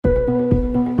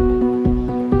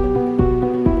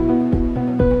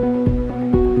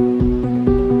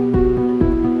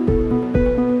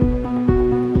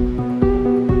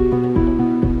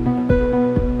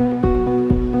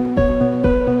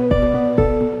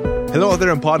Hello out there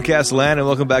in podcast land, and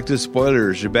welcome back to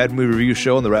Spoilers, your bad movie review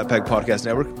show on the Rat Pack Podcast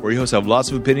Network, where your hosts have lots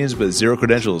of opinions but zero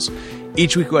credentials.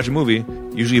 Each week we watch a movie,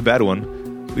 usually a bad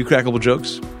one. We crack a couple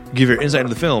jokes, give your insight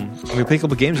into the film, and we play a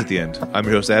couple games at the end. I'm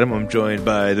your host, Adam. I'm joined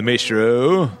by the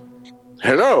Maestro.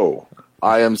 Hello.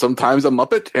 I am sometimes a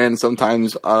Muppet, and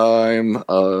sometimes I'm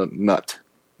a nut.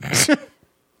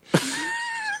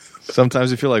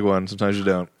 Sometimes you feel like one, sometimes you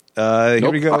don't.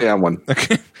 Here we go. I am one.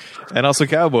 Okay. And also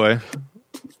Cowboy.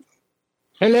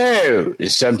 Hello.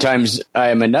 Sometimes I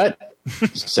am a nut.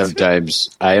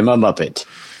 Sometimes I am a Muppet.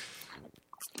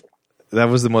 That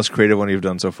was the most creative one you've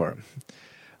done so far.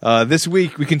 This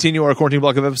week, we continue our quarantine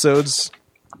block of episodes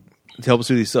to help us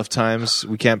through these tough times.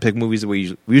 We can't pick movies that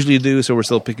we usually do, so we're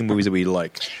still picking movies that we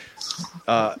like.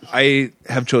 I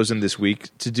have chosen this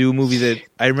week to do a movie that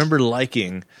I remember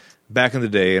liking back in the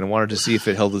day and wanted to see if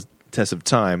it held the test of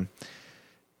time.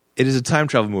 It is a time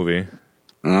travel movie.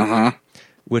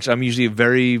 Which I'm usually a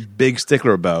very big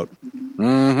stickler about.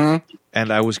 And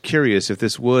I was curious if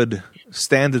this would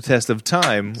stand the test of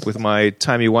time with my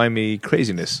timey-wimey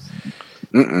craziness.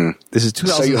 This is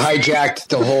 2000. So you hijacked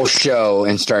the whole show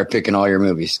and start picking all your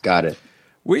movies. Got it.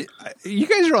 You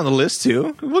guys are on the list,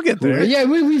 too. We'll get there. Yeah,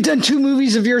 we've done 2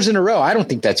 movies of yours in a row. I don't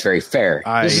think that's very fair.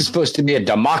 This is supposed to be a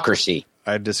democracy.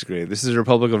 I disagree. This is a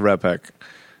Republic of Rat Pack.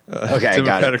 Okay,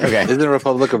 got it. Okay. Isn't the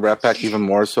Republic of Rat Pack even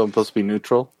more so supposed to be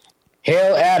neutral?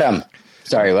 Hail Adam.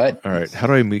 Sorry, what? All right. How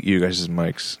do I mute you guys'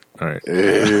 mics? All right.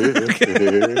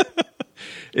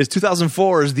 It's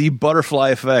 2004's The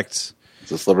Butterfly Effect.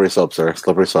 It's a slippery slope, sir.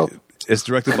 Slippery slope. It's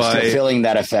directed by... Still feeling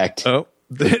that effect. Oh.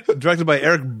 Directed by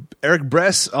Eric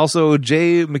Bress, also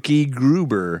J. McKee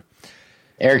Gruber.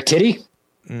 Eric Titty?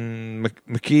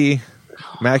 Mackey,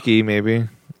 maybe.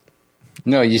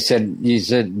 No, you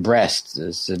said breast.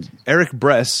 Eric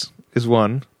Bress is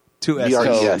one. 2 S.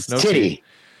 Yes. No Titty. T.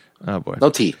 Oh, boy. No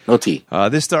T.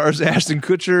 This stars Ashton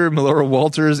Kutcher, Melora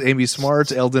Walters, Amy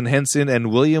Smart, Eldon Henson,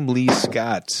 and William Lee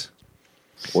Scott.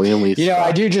 William Lee Scott.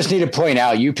 I do just need to point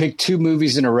out, you picked 2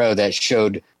 movies in a row that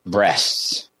showed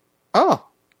breasts. Oh.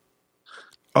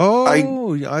 I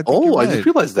just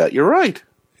realized that. You're right.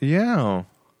 Yeah.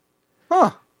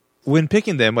 Huh. When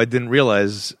picking them, I didn't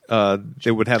realize they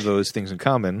would have those things in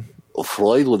common. Well,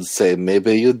 Freud would say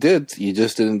maybe you did. You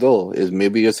just didn't know.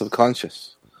 Maybe you're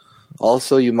subconscious.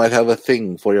 Also, you might have a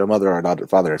thing for your mother or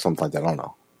father or something like that. I don't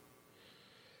know.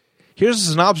 Here's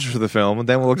a synopsis for the film, and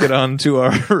then we'll get on to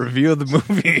our review of the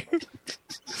movie.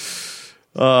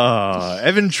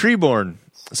 Evan Treborn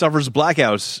suffers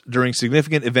blackouts during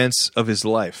significant events of his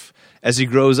life. As he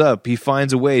grows up, he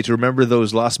finds a way to remember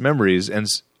those lost memories and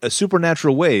a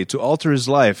supernatural way to alter his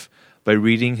life by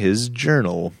reading his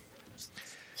journal.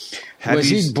 Was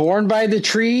he born by the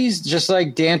trees, just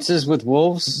like Dances with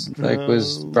Wolves?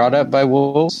 Was brought up by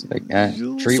wolves? Tree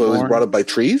so he was born? brought up by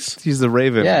trees? He's the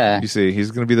Raven. Yeah. You see, he's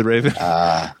going to be the Raven.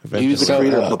 He was the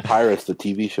creator of the Pirates, the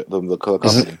TV show, the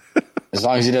company. As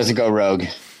long as he doesn't go rogue.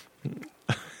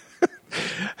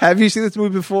 Have you seen this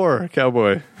movie before,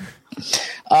 Cowboy?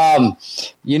 I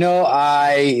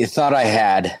thought I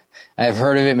had. I've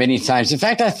heard of it many times. In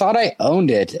fact, I thought I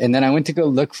owned it, and then I went to go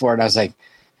look for it, and I was like,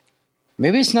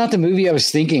 maybe it's not the movie I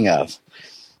was thinking of.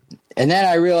 And then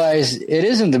I realized it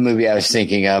isn't the movie I was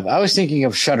thinking of. I was thinking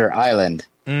of Shutter Island.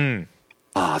 I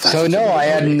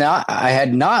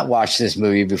had not watched this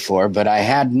movie before, but I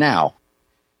had now.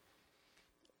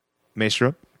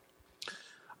 Maestro?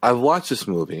 I've watched this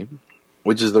movie,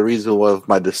 which is the reason of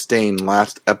my disdain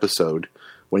last episode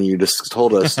when you just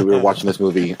told us that we were watching this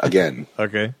movie again.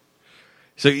 Okay.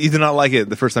 So you did not like it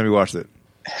the first time you watched it?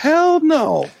 Hell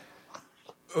no.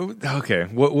 Okay.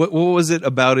 What was it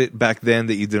about it back then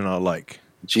that you did not like?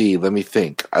 Gee, let me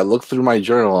think. I looked through my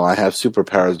journal and I have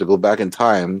superpowers to go back in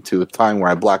time to a time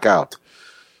where I black out.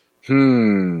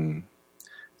 None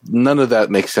of that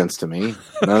makes sense to me.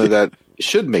 None of that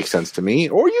should make sense to me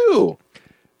or you.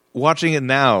 Watching it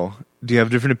now, do you have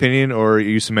a different opinion or are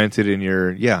you cemented in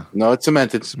your... Yeah. No, it's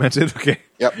cemented. Cemented? Okay.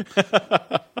 Yep.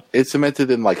 It's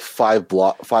cemented in like 5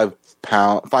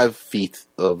 feet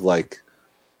of like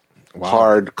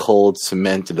hard, cold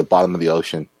cement at the bottom of the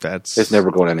ocean. It's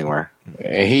never going anywhere.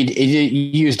 He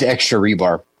used extra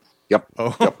rebar. Yep.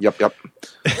 Oh. Yep.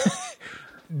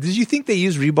 Did you think they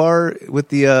used rebar with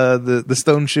the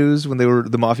stone shoes when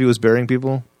the mafia was burying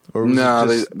people? Or was I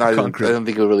don't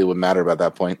think it really would matter about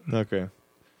that point. Okay.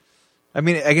 I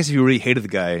mean, I guess if you really hated the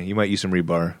guy, you might use some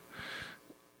rebar.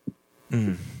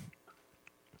 Who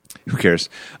cares?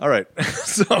 All right.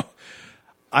 So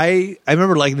I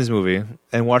remember liking this movie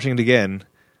and watching it again.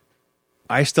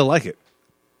 I still like it.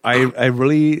 I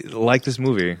really like this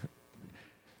movie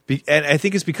And I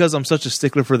think it's because I'm such a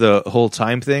stickler for the whole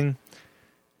time thing.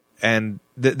 And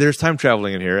there's time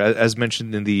traveling in here, as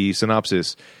mentioned in the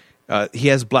synopsis. He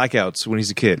has blackouts when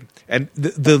he's a kid, and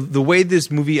the way this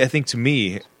movie, I think, to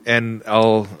me, and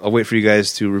I'll wait for you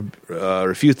guys to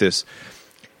refute this.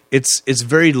 It's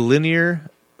very linear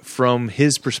from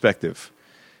his perspective.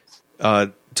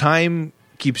 Time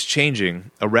keeps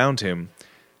changing around him,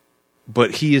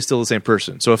 but he is still the same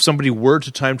person. So if somebody were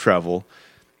to time travel,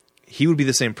 he would be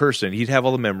the same person. He'd have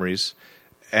all the memories,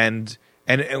 and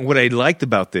what I liked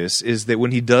about this is that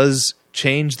when he does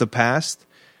change the past,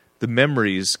 the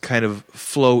memories kind of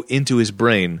flow into his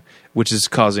brain, which is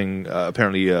causing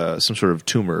apparently some sort of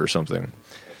tumor or something.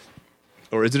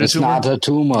 Or is it a tumor? It's not a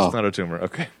tumor. It's not a tumor.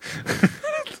 Okay.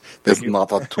 It's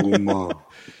not a tumor.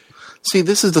 See,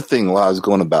 this is the thing what I was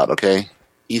going about, okay?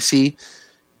 You see,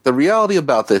 the reality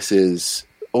about this is,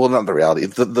 well, not the reality.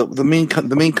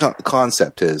 The main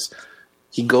concept is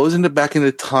he goes back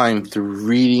into time through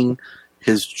reading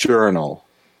his journal,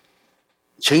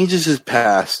 changes his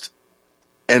past,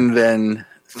 and then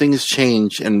things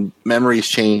change and memories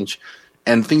change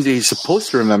and things that he's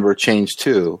supposed to remember change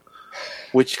too,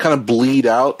 which kind of bleed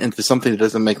out into something that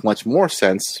doesn't make much more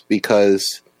sense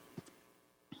because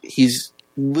he's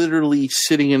literally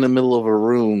sitting in the middle of a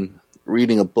room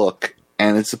reading a book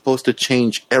and it's supposed to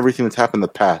change everything that's happened in the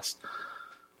past.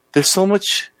 There's so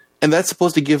much, and that's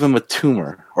supposed to give him a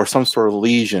tumor or some sort of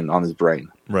lesion on his brain.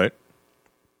 Right.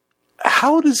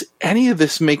 How does any of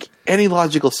this make any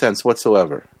logical sense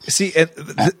whatsoever? See, go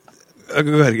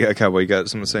ahead, Cowboy. You got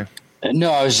something to say? No,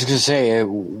 I was just gonna say it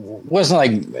wasn't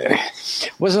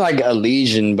like a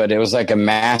lesion, but it was like a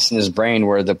mass in his brain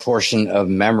where the portion of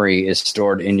memory is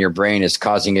stored in your brain is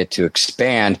causing it to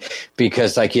expand.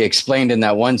 Because, like he explained in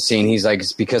that one scene, he's like,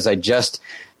 it's because I just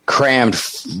crammed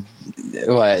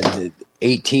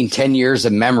 10 years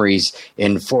of memories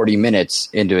in 40 minutes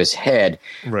into his head,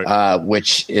 right.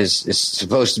 Which is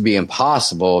supposed to be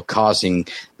impossible, causing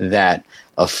that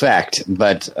effect.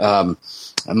 But I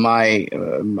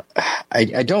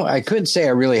couldn't say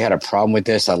I really had a problem with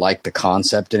this. I liked the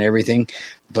concept and everything,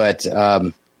 but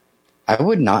I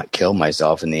would not kill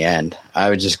myself in the end. I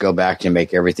would just go back and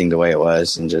make everything the way it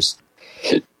was and just,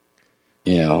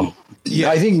 Yeah.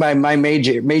 I think my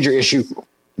major issue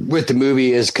with the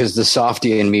movie is because the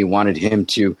softie in me wanted him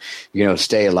to,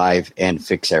 stay alive and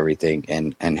fix everything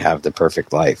and have the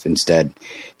perfect life. Instead,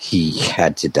 he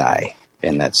had to die,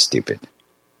 and that's stupid.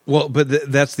 Well,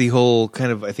 but that's the whole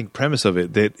kind of, I think, premise of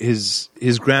it, that his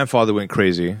grandfather went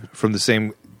crazy from the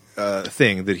same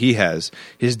thing that he has.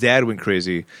 His dad went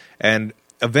crazy, and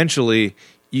eventually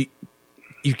you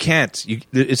can't.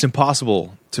 It's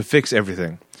impossible to fix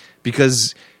everything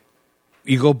because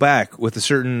you go back with a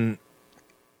certain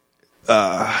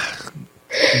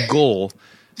goal.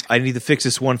 I need to fix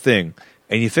this one thing,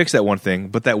 and you fix that one thing,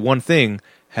 but that one thing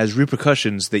has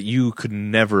repercussions that you could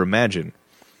never imagine.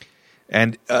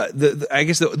 And I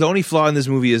guess the only flaw in this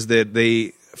movie is that they,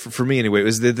 for me anyway,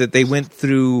 was that they went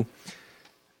through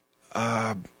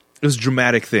those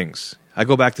dramatic things. I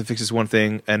go back to fix this one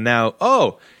thing, and now,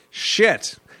 oh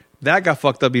shit, that got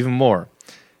fucked up even more.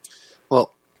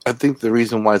 Well, I think the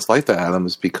reason why it's like that, Adam,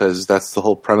 is because that's the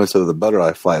whole premise of the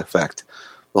butterfly effect.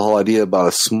 The whole idea about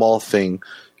a small thing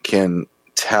can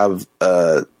have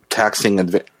a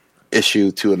taxing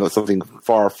issue to something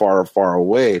far, far, far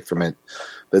away from it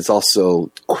that's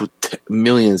also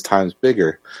millions times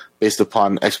bigger based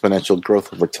upon exponential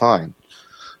growth over time.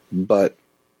 But,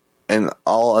 and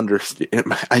I'll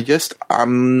understand,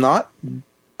 I'm not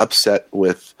upset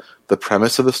with the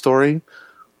premise of the story.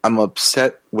 I'm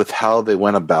upset with how they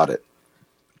went about it.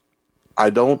 I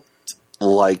don't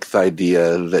like the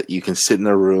idea that you can sit in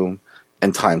a room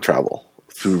and time travel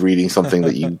through reading something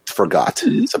that you forgot.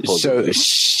 Supposedly.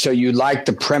 So you like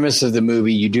the premise of the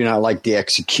movie, you do not like the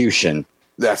execution.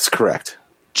 That's correct.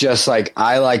 Just like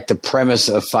I like the premise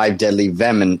of Five Deadly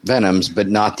Venoms, but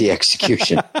not the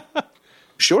execution.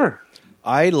 Sure.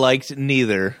 I liked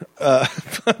neither. So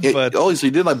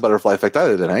you did like Butterfly Effect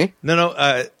either then, eh?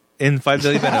 No. In Five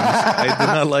Deadly Venoms, I did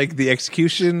not like the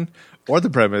execution or the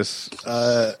premise.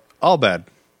 All bad.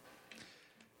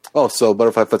 Oh, so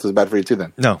Butterfly Effect was bad for you too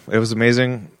then? No, it was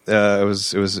amazing. It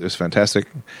was fantastic.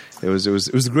 It was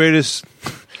the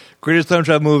greatest time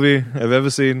travel movie I've ever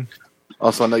seen.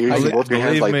 Also, I know you're using both your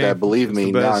hands like that. Believe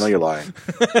me, now I know you're lying.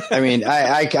 I mean,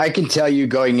 I can tell you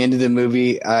going into the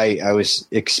movie, I was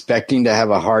expecting to have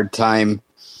a hard time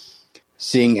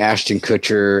seeing Ashton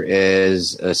Kutcher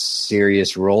as a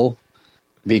serious role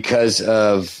because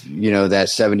of, that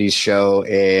 70s show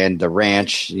and The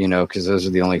Ranch, because those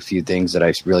are the only few things that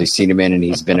I've really seen him in, and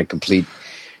he's been a complete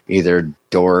either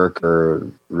dork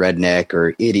or redneck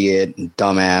or idiot,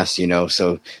 dumbass,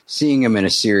 so seeing him in a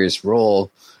serious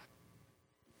role,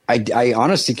 I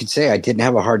honestly could say I didn't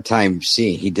have a hard time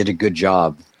seeing. He did a good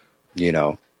job,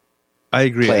 I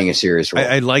agree. Playing a serious role.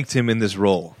 I liked him in this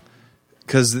role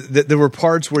because there were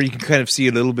parts where you can kind of see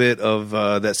a little bit of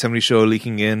that 70s show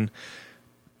leaking in.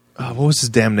 What was his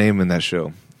damn name in that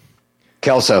show?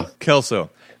 Kelso.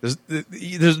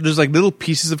 There's like little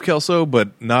pieces of Kelso, but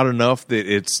not enough that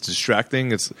it's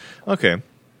distracting. It's okay.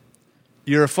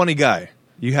 You're a funny guy.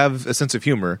 You have a sense of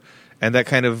humor, and that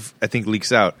kind of, I think,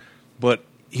 leaks out. But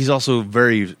he's also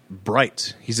very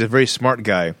bright. He's a very smart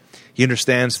guy. He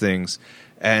understands things,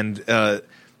 and I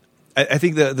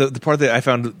think the part that I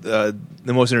found the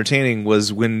most entertaining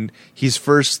was when he's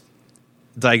first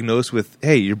diagnosed with,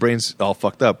 hey, your brain's all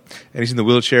fucked up, and he's in the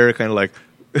wheelchair, kind of like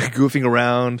goofing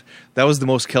around. That was the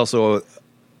most Kelso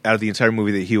out of the entire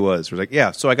movie that he was. We're like,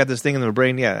 yeah, so I got this thing in my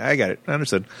brain. Yeah, I got it. I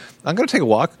understood. I'm going to take a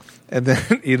walk. And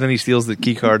then he steals the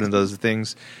key card and does the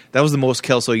things. That was the most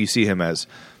Kelso you see him as.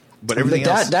 But everything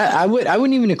else... I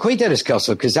wouldn't even equate that as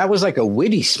Kelso, because that was like a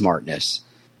witty smartness.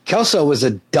 Kelso was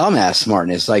a dumbass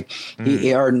smartness, or a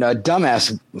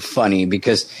dumbass funny,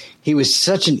 because he was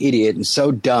such an idiot and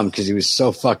so dumb because he was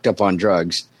so fucked up on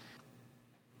drugs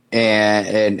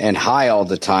and high all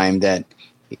the time that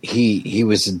he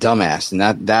was a dumbass,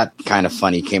 and that kind of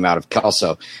funny came out of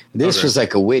Kelso. This was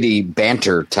like a witty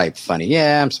banter type funny.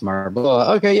 Yeah, I'm smart. Blah,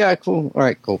 blah. Okay, yeah, cool. All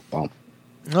right, cool. Boom.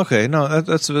 Okay, no,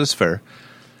 that's fair.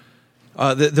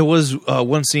 There was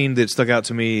one scene that stuck out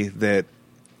to me that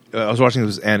I was watching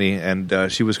this with Annie, and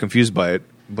she was confused by it,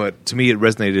 but to me it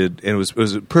resonated, and it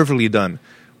was perfectly done.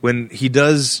 When he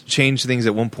does change things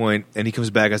at one point, and he comes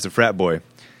back as a frat boy,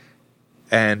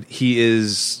 and he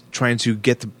is trying to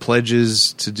get the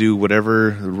pledges to do whatever.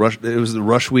 It was the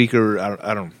rush week, or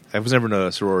I don't. I was never in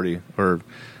a sorority or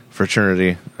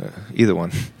fraternity, either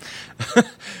one.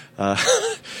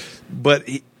 But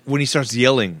when he starts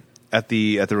yelling at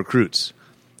the recruits,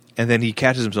 and then he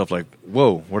catches himself like,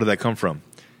 "Whoa, where did that come from?"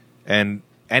 And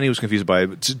Annie was confused by it.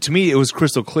 But to me, it was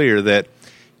crystal clear that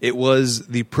it was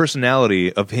the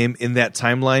personality of him in that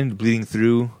timeline bleeding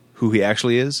through who he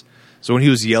actually is. So when he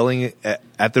was yelling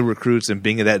at the recruits and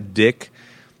being that dick,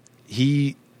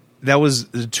 that was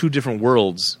the two different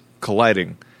worlds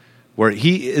colliding, where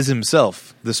he is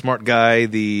himself, the smart guy,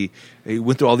 he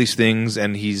went through all these things,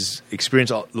 and he's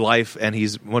experienced life, and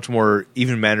he's much more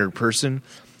even-mannered person.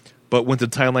 But when the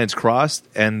timelines crossed,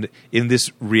 and in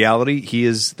this reality, he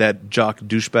is that jock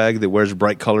douchebag that wears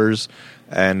bright colors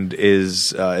and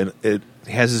has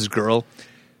his girl.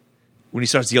 When he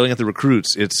starts yelling at the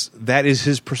recruits, that is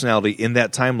his personality in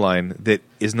that timeline that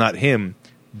is not him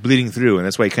bleeding through, and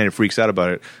that's why he kind of freaks out about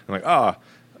it. I'm like, all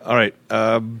right,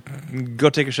 go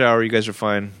take a shower. You guys are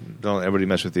fine. Don't let everybody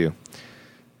mess with you.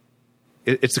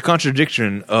 It's a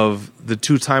contradiction of the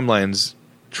two timelines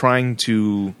trying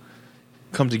to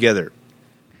come together,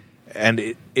 and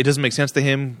it doesn't make sense to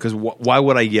him, because why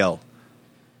would I yell?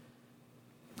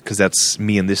 Because that's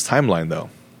me in this timeline, though.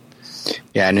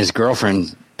 Yeah, and his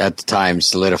girlfriend at the time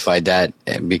solidified that,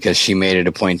 because she made it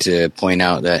a point to point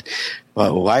out that,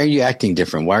 well, why are you acting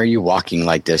different? Why are you walking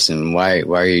like this? And why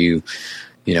are you,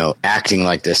 acting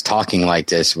like this, talking like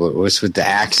this? What's with the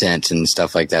accents and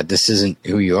stuff like that? This isn't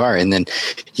who you are. And then,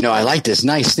 I like this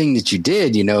nice thing that you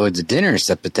did, at the dinner and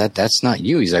stuff, but that's not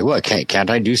you. He's like, what? Can't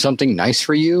I do something nice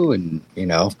for you? And,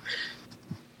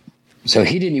 so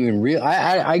he didn't even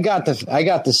I got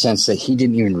the sense that he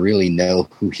didn't even really know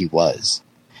who he was.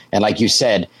 And like you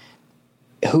said,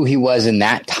 who he was in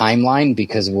that timeline,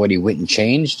 because of what he went and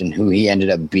changed, and who he ended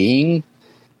up being,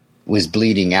 was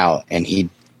bleeding out, and he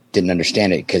didn't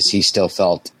understand it because he still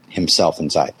felt himself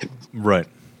inside. Right.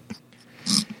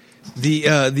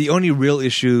 The only real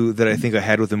issue that I think I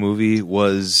had with the movie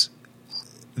was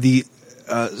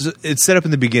it's set up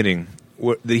in the beginning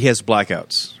that he has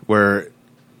blackouts where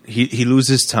he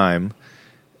loses time,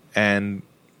 and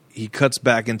he cuts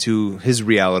back into his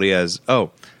reality as,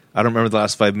 I don't remember the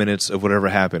last 5 minutes of whatever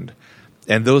happened.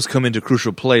 And those come into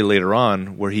crucial play later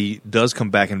on, where he does come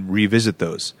back and revisit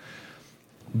those.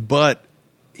 But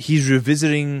he's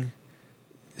revisiting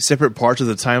separate parts of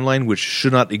the timeline which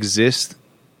should not exist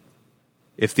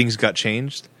if things got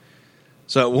changed.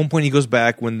 So at one point he goes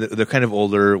back when they're kind of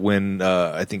older, when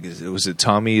I think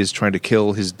Tommy is trying to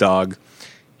kill his dog.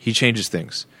 He changes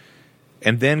things.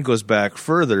 And then goes back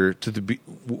further to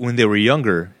when they were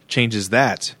younger, changes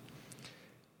that.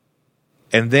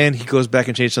 And then he goes back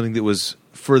and changes something that was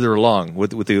further along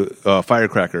with the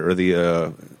firecracker or the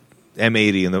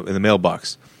M80 in the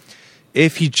mailbox.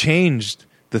 If he changed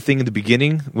the thing in the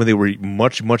beginning when they were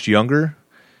much, much younger,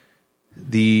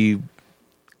 the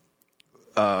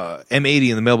M80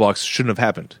 in the mailbox shouldn't have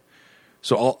happened.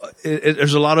 So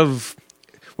there's a lot of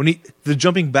the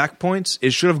jumping back points.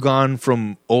 It should have gone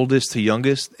from oldest to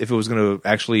youngest if it was going to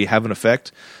actually have an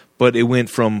effect, but it went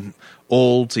from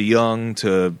old to young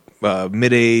to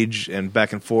mid-age and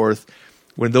back and forth,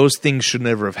 when those things should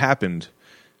never have happened,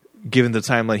 given the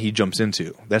timeline he jumps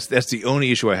into. That's the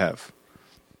only issue I have.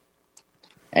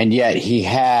 And yet he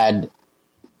had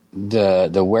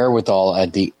the wherewithal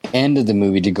at the end of the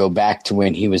movie to go back to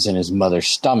when he was in his mother's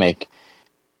stomach.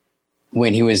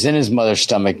 When he was in his mother's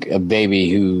stomach, a baby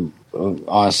who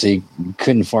honestly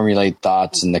couldn't formulate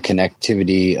thoughts and the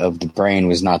connectivity of the brain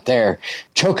was not there,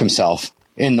 choke himself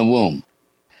in the womb.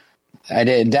 I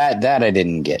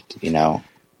didn't get, you know.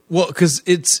 Well, because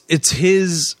it's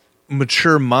his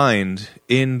mature mind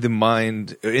in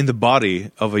the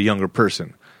body of a younger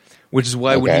person, which is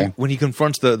why when he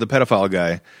confronts the pedophile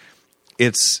guy,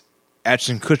 it's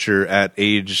Ashton Kutcher at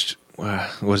age,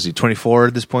 what is he, 24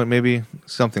 at this point, maybe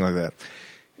something like that.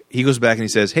 He goes back and he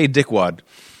says, "Hey, dickwad,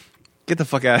 get the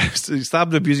fuck out!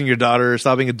 Stop abusing your daughter.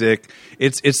 Stop being a dick."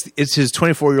 It's his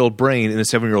 24-year-old brain in a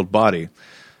 7-year-old body.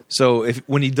 So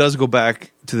when he does go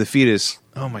back to the fetus,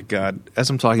 oh my god! As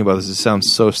I'm talking about this, it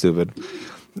sounds so stupid.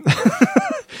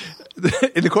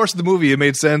 In the course of the movie, it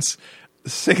made sense.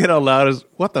 Saying it out loud is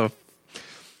what the.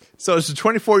 So it's a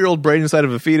 24-year-old brain inside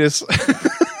of a fetus.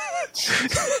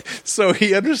 So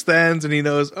he understands and he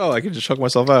knows. Oh, I can just choke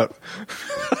myself out.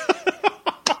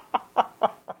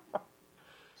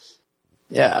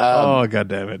 Yeah. Oh, god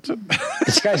damn it!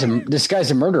 This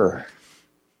guy's a murderer.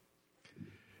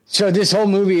 So this whole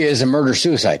movie is a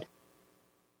murder-suicide.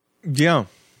 Yeah.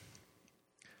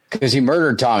 Because he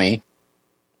murdered Tommy,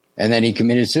 and then he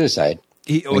committed suicide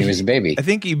when he was a baby. I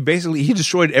think he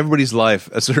destroyed everybody's life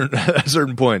at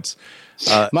certain points.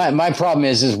 My problem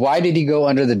is why did he go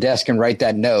under the desk and write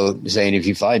that note saying, "If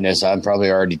you find this, I'm probably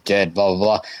already dead," blah,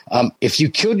 blah, blah. If you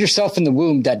killed yourself in the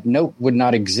womb, that note would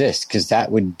not exist because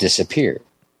that would disappear.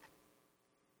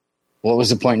 What was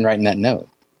the point in writing that note?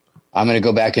 I'm going to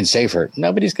go back and save her.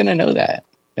 Nobody's going to know that.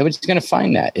 Nobody's going to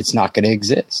find that. It's not going to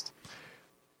exist.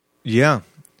 Yeah.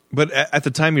 But at the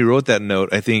time he wrote that note,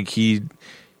 I think he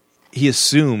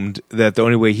assumed that the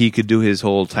only way he could do his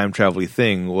whole time travel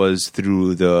thing was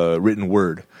through the written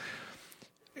word.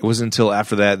 It wasn't until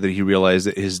after that he realized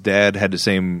that his dad had the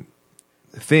same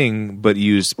thing but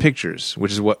used pictures,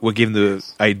 which is what gave him the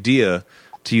idea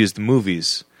to use the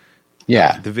movies.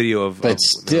 Yeah. The video of... But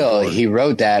still, he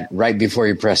wrote that right before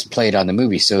he pressed play on the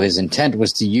movie. So his intent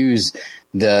was to use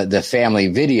the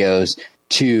family videos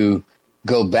to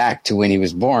go back to when he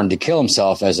was born, to kill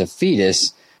himself as a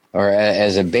fetus or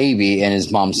as a baby in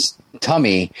his mom's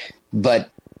tummy. But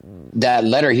that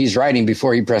letter he's writing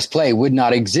before he pressed play would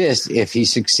not exist if he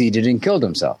succeeded and killed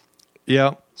himself.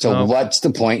 Yeah. So what's the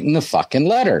point in the fucking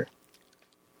letter?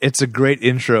 It's a great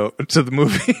intro to the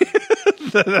movie.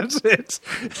 That's it.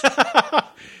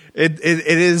 It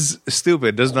is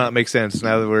stupid. Does not make sense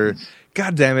now that we're...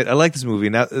 God damn it. I like this movie.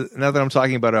 Now that I'm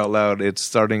talking about it out loud, it's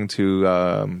starting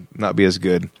to not be as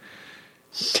good.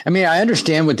 I mean, I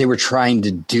understand what they were trying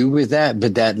to do with that,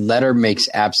 but that letter makes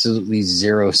absolutely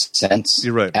zero sense.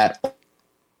 You're right. At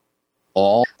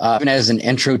all. Even as an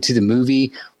intro to the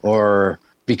movie or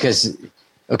because...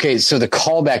 Okay, so the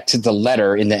callback to the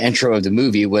letter in the intro of the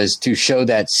movie was to show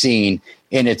that scene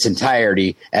in its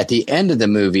entirety at the end of the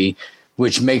movie,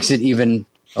 which makes it even,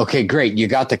 okay, great. You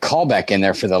got the callback in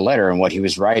there for the letter and what he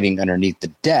was writing underneath the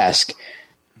desk,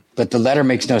 but the letter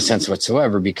makes no sense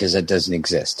whatsoever because it doesn't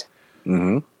exist.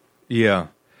 Mm-hmm. Yeah.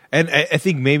 And I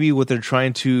think maybe what they're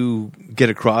trying to get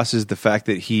across is the fact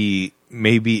that he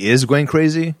maybe is going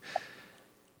crazy.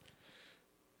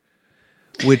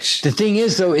 Which the thing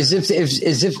is, though, is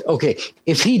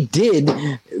if he did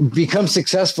become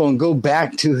successful and go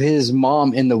back to his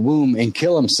mom in the womb and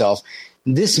kill himself,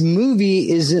 this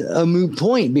movie is a moot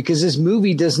point because this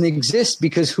movie doesn't exist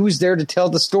because who's there to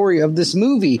tell the story of this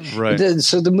movie? Right.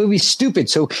 So the movie's stupid.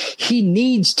 So he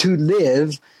needs to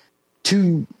live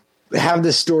to have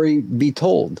the story be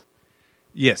told.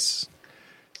 Yes.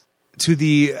 To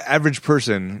the average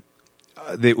person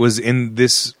that was in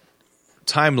this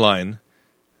timeline,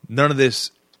 none of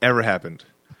this ever happened.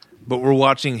 But we're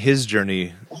watching his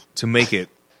journey to make it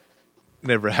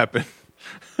never happen.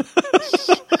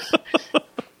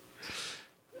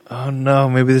 Oh no,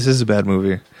 maybe this is a bad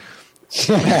movie.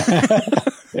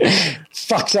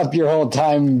 Fucks up your whole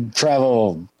time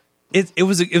travel. It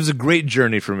was a great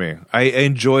journey for me. I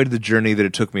enjoyed the journey that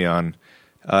it took me on,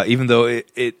 even though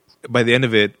it by the end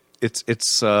of it it's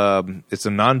a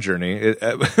non-journey.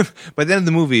 By the end of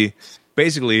the movie,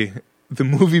 basically the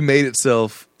movie made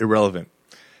itself irrelevant.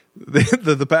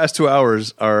 The past 2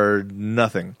 hours are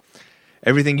nothing.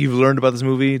 Everything you've learned about this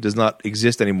movie does not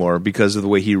exist anymore because of the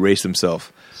way he erased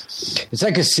himself. It's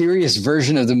like a serious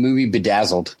version of the movie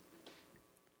Bedazzled.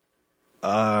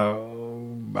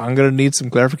 I'm going to need some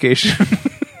clarification.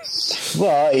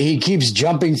 Well, he keeps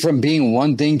jumping from being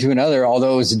one thing to another,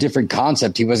 although it's a different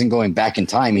concept. He wasn't going back in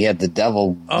time. He had the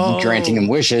devil granting him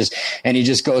wishes, and he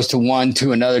just goes to one,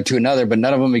 to another, but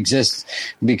none of them exist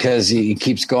because he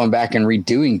keeps going back and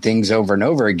redoing things over and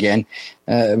over again.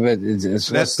 But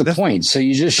what's the point? So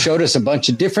you just showed us a bunch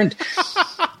of different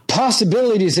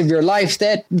possibilities of your life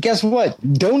that, guess what,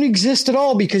 don't exist at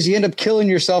all because you end up killing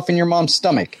yourself in your mom's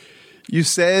stomach. You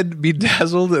said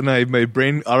Bedazzled, and my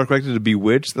brain autocorrected to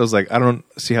Bewitched. I was like, I don't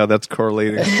see how that's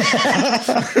correlating.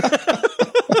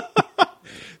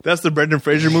 That's the Brendan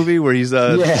Fraser movie where he's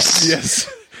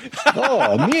yes.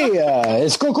 Oh, mía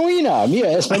es cocaína,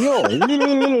 mía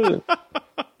español.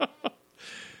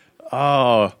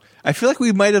 Oh, I feel like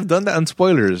we might have done that on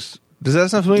spoilers. Does that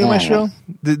sound familiar, Maestro?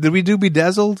 Did we do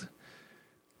Bedazzled?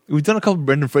 We've done a couple of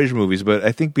Brendan Fraser movies, but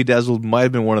I think Bedazzled might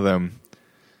have been one of them.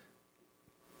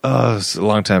 Oh, it's a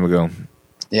long time ago.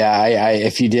 Yeah, I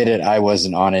if you did it, I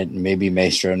wasn't on it. Maybe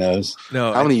Maestro knows.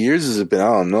 No, How many years has it been?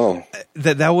 I don't know.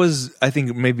 That was, I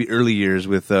think, maybe early years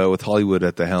with Hollywood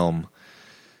at the helm.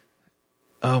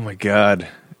 Oh my God!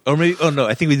 Or maybe, oh no,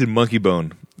 I think we did Monkey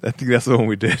Bone. I think that's the one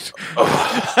we did.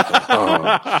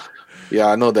 Yeah,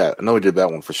 I know that. I know we did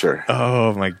that one for sure.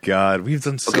 Oh my God, we've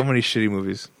done so many shitty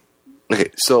movies.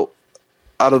 Okay, so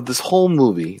out of this whole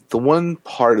movie, the one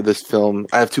part of this film,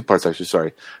 I have two parts actually,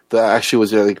 sorry, that I actually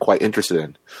was really quite interested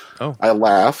in. Oh. I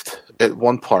laughed at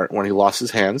one part when he lost his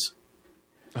hands.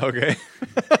 Okay.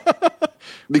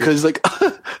 Because like,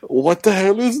 what the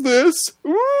hell is this?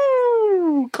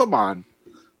 Woo! Come on.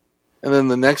 And then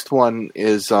the next one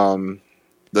is the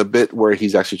bit where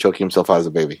he's actually choking himself out as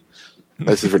a baby.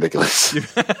 This is ridiculous.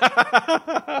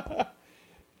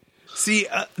 See,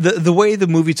 the way the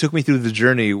movie took me through the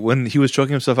journey when he was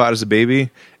choking himself out as a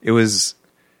baby, it was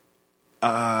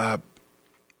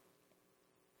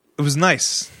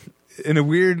nice. In a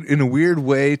weird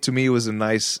way, to me, it was a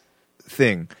nice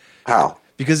thing. How?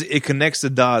 Because it connects the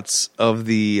dots of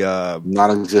the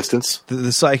non-existence.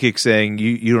 The psychic saying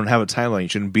you don't have a timeline, you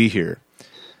shouldn't be here.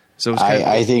 So it's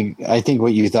I think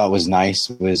what you thought was nice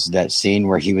was that scene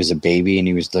where he was a baby and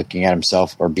he was looking at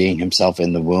himself or being himself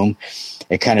in the womb.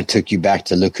 It kind of took you back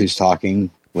to Look Who's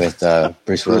Talking with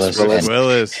Bruce Willis.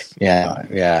 Willis.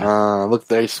 Yeah. Look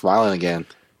there, he's smiling again.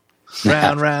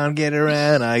 Round, get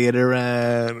around, I get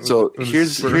around. So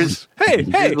here's hey,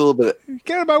 a little bit.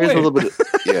 Get out of my way. Here's a little bit.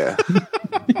 Yeah.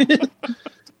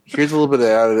 Here's a little bit of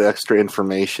added extra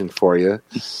information for you.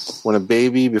 Before a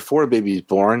baby is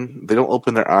born, they don't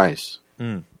open their eyes.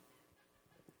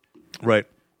 Right.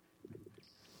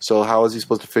 So how is he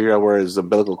supposed to figure out where his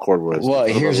umbilical cord was? Well,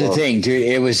 here's the thing, dude.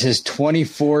 It was his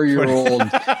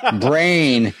 24-year-old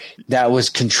brain that was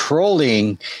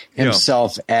controlling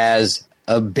himself as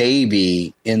a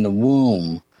baby in the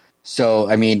womb. So,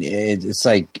 I mean, it's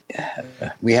like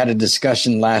we had a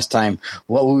discussion last time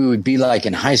what we would be like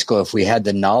in high school if we had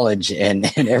the knowledge and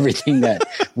everything that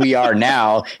we are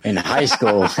now in high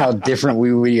school, how different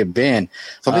we would have been.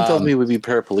 Something tells me we'd be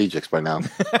paraplegics by now.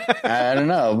 I don't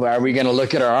know. Are we going to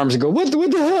look at our arms and go, what the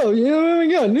hell? You know, oh my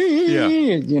God. Yeah.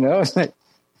 You know, a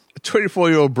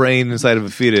 24-year-old brain inside of a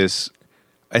fetus,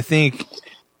 I think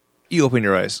you open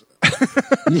your eyes.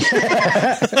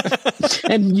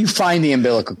 And you find the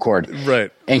umbilical cord,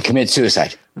 right, and commit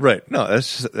suicide. Right. No,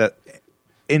 that's just that.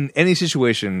 In any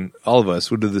situation, all of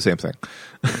us would do the same thing.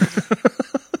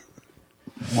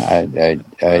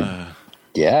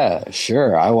 Yeah,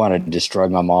 sure. I want to destroy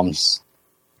my mom's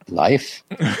life.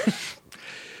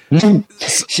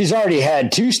 She's already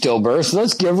had 2 stillbirths.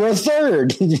 Let's give her a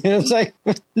 3rd. It's like,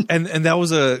 and that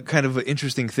was a kind of an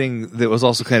interesting thing that was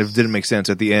also kind of didn't make sense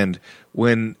at the end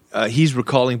when he's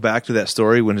recalling back to that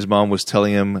story when his mom was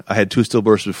telling him, "I had 2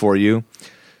 stillbirths before you."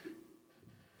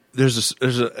 There's a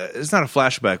it's not a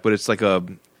flashback, but it's like a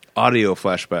audio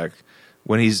flashback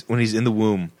when he's in the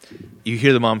womb. You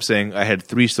hear the mom saying, "I had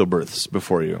 3 stillbirths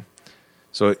before you,"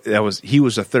 so he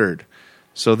was a 3rd.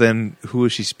 So then, who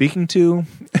is she speaking to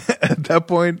at that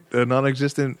point? A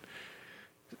non-existent.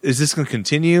 Is this going to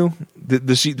continue?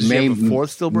 Does she have a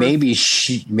 4th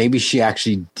stillbirth? Maybe she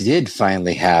actually did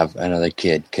finally have another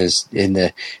kid because in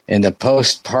the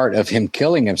post part of him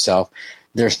killing himself,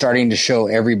 they're starting to show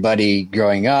everybody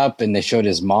growing up, and they showed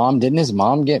his mom. Didn't his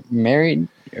mom get married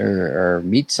or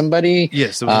meet somebody?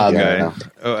 Yes, it was a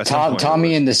guy.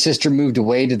 Tommy and the sister moved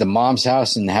away to the mom's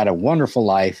house and had a wonderful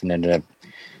life, and ended up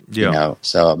Yeah. You know,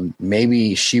 so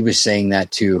maybe she was saying that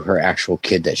to her actual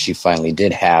kid that she finally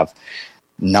did have,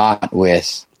 not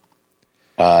with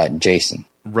Jason.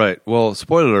 Right. Well,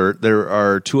 spoiler alert, there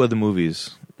are 2 other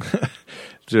movies.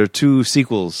 There are 2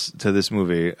 sequels to this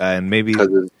movie, and maybe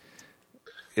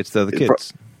it's the other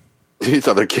kids. These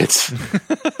other kids.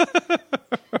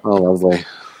 Oh, lovely.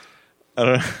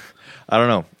 I don't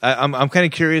know. I'm kind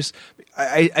of curious.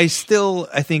 I still,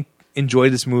 I think, enjoy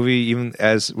this movie, even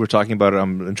as we're talking about it.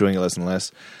 I'm enjoying it less and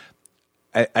less.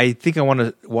 I think I want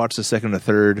to watch the second and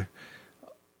third,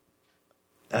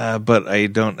 but I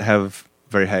don't have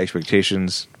very high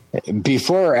expectations.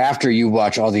 Before or after you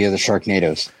watch all the other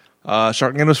Sharknadoes?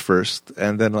 Sharknadoes first,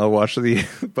 and then I'll watch the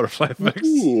Butterfly Effects.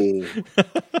 Ooh.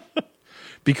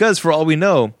 Because for all we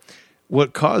know,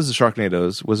 what caused the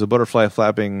Sharknadoes was a butterfly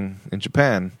flapping in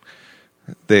Japan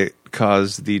that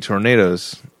caused the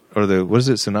tornadoes, or what is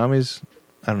it, tsunamis?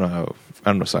 I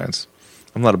don't know science.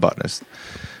 I'm not a botanist.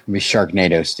 It'd be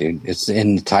Sharknadoes, dude. It's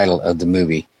in the title of the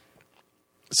movie.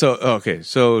 So, okay.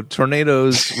 So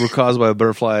tornadoes were caused by a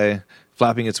butterfly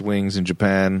flapping its wings in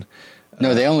Japan.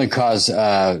 No, they only cause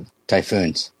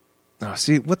typhoons. Oh,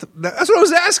 see, that's what I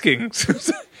was asking.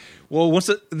 Well, once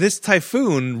this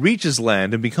typhoon reaches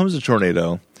land and becomes a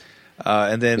tornado,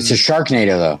 and then It's a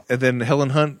Sharknado, though. and then Helen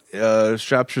Hunt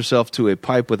straps herself to a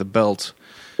pipe with a belt,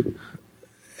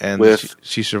 and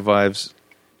she survives.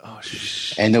 Oh,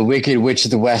 And the Wicked Witch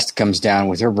of the West comes down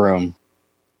with her broom.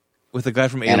 with a guy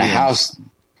from Alien. And a house.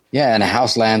 Yeah, and a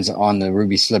house lands on the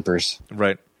ruby slippers.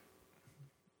 Right.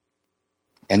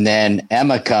 And then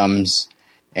Emma comes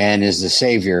and is the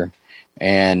savior.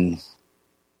 And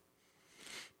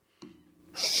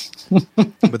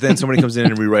But then somebody comes in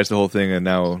and rewrites the whole thing, and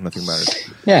now nothing matters.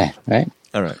 yeah, right?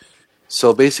 All right.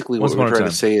 So basically, what Once we're upon a trying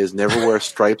time. to say is never wear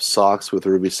striped socks with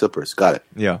ruby slippers. Got it.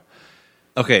 Yeah.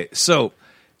 Okay, so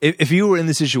if you were in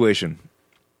the situation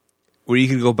where you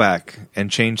could go back and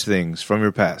change things from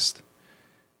your past,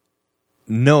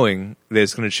 knowing that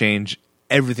it's going to change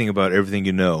everything about everything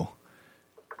you know,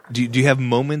 do you have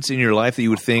moments in your life that you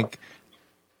would think,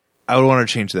 I would want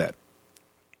to change that?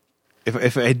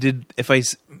 If I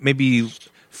maybe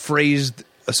phrased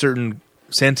a certain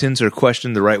sentence or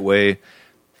question the right way,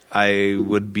 I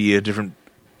would be a different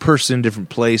person, different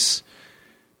place.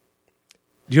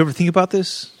 Do you ever think about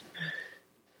this?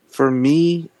 For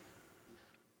me,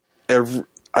 I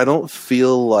don't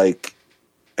feel like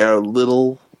a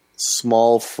little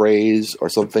small phrase or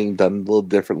something done a little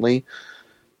differently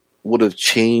would have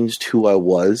changed who I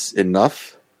was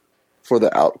enough for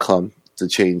the outcome to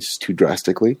change too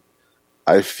drastically.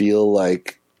 I feel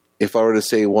like if I were to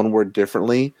say one word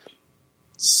differently,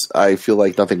 I feel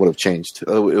like nothing would have changed. It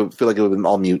would feel like it would have been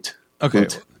all mute. Okay,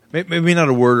 Mute. maybe not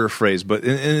a word or phrase, but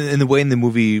in the way in the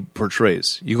movie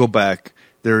portrays, you go back,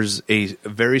 there's a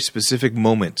very specific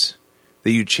moment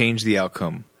that you change the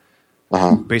outcome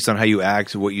based on how you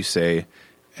act, what you say,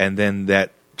 and then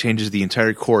that changes the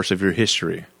entire course of your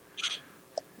history.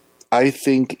 I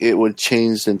think it would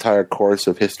change the entire course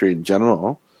of history in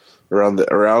general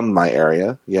around my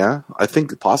area. Yeah, I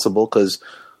think it's possible because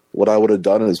what I would have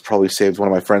done is probably saved one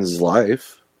of my friends'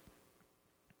 life.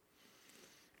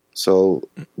 So,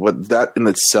 what that in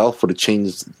itself would have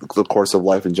changed the course of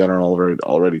life in general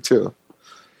already too.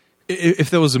 If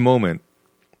there was a moment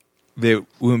that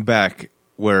went back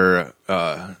where,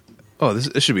 this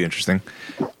should be interesting.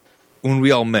 When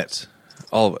we all met,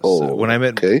 all of us. Oh, when I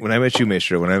met you,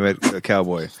 Maestro, when I met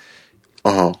Cowboy,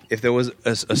 if there was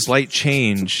a slight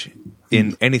change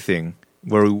in anything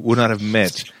where we would not have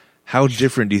met, how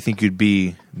different do you think you'd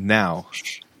be now?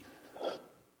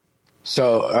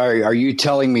 So are you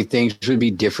telling me things would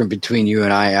be different between you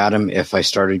and I, Adam, if I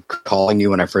started calling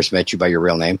you when I first met you by your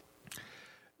real name?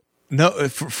 No,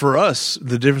 for us,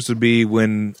 the difference would be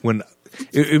when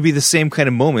it would be the same kind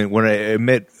of moment when I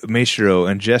met Maestro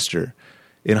and Jester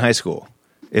in high school.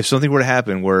 If something were to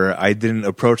happen where I didn't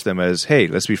approach them as, hey,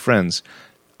 let's be friends,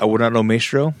 I would not know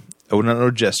Maestro, I would not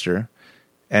know Jester,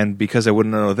 and because I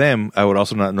wouldn't know them, I would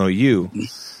also not know you.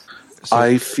 So,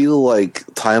 I feel like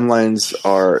timelines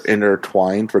are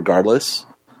intertwined regardless.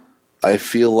 I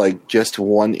feel like just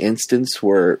one instance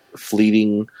where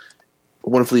fleeting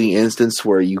instance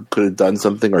where you could have done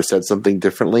something or said something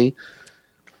differently,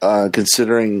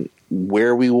 considering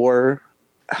where we were,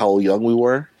 how young we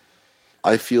were,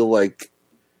 I feel like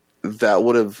that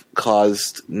would have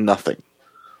caused nothing.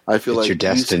 I feel It's like your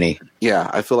destiny.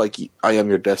 I feel like I am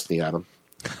your destiny, Adam.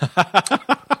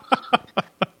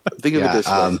 Think of it this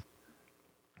way.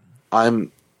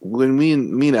 When me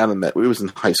and Adam met, we was in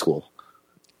high school,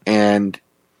 and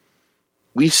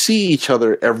we see each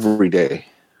other every day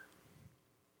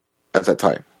at that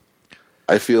time.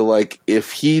 I feel like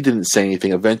if he didn't say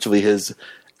anything, eventually his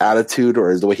attitude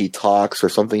or the way he talks or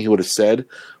something he would have said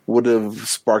would have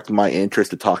sparked my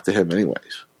interest to talk to him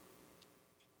anyways.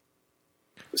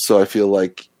 So I feel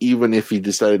like even if he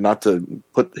decided not to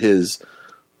put his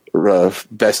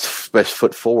best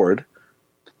foot forward,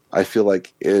 I feel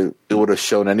like it would have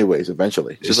shown anyways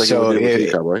eventually. Just like So it would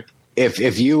with Cowboy.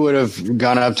 If you would have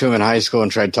gone up to him in high school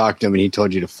and tried to talk to him and he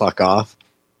told you to fuck off,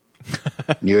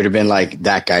 you would have been like,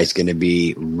 that guy's going to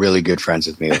be really good friends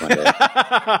with me one day.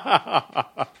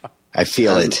 I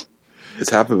feel it.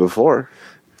 It's happened before.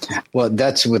 Well,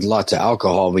 that's with lots of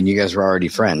alcohol when you guys were already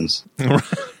friends. No.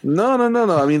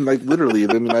 I mean, like literally.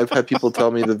 I mean, I've had people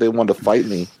tell me that they want to fight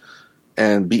me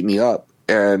and beat me up,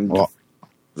 and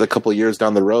a couple of years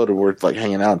down the road, we're like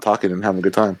hanging out and talking and having a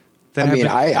good time.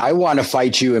 I want to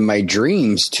fight you in my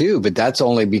dreams too, but that's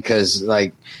only because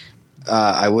like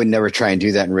I would never try and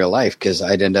do that in real life because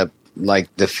I'd end up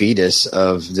like the fetus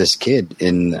of this kid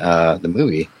in the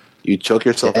movie. You choke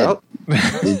yourself out?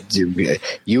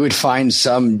 You would find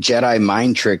some Jedi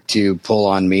mind trick to pull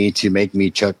on me to make me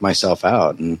choke myself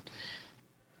out. And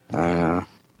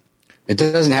it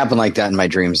doesn't happen like that in my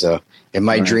dreams, though. In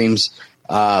my dreams,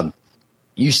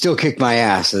 you still kick my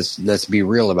ass. Let's be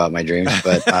real about my dreams.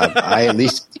 But I at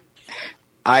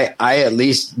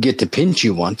least get to pinch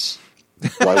you once.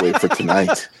 Why wait for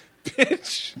tonight?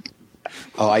 Bitch.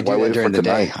 Oh, I do that during the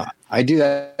day. I do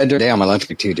that during the day on my lunch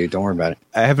break too, dude. Don't worry about it.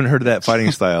 I haven't heard of that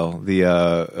fighting style,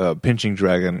 the pinching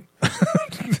dragon.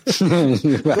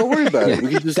 Don't worry about it. We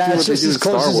can just That's do what just they do as in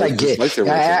close Star as I Wars, get. just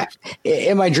lightsaber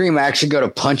In my dream, I actually go to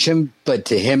punch him, but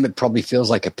to him, it probably feels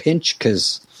like a pinch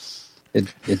because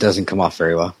it doesn't come off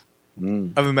very well.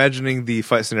 I'm imagining the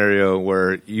fight scenario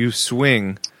where you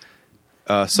swing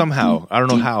somehow. I don't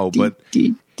know how, but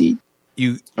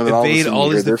you evade all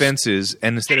his defenses,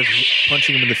 and instead of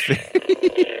punching him in the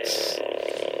face,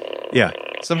 yeah,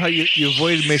 somehow you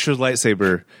avoid Maestro's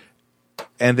lightsaber,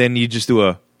 and then you just do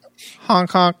a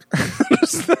honk honk.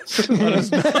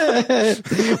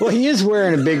 Well, he is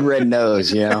wearing a big red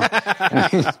nose, you know.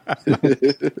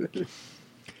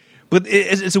 But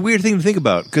it's a weird thing to think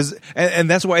about, and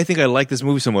that's why I think I like this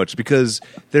movie so much, because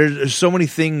there's so many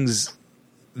things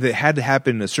that had to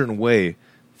happen a certain way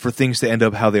for things to end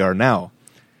up how they are now.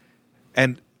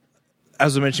 And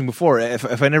as I mentioned before,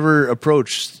 if I never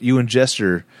approached you and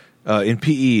Jester in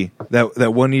PE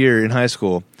that 1 year in high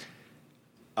school,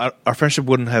 our friendship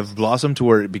wouldn't have blossomed to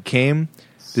where it became.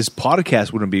 This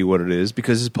podcast wouldn't be what it is,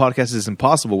 because this podcast is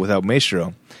impossible without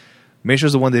Maestro.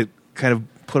 Maestro's the one that kind of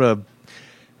put a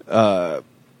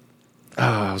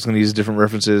I was going to use different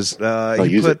references.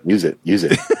 Use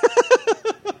it.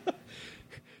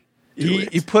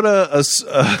 He put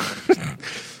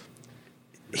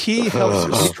he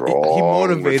helped. He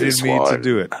motivated me to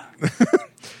do it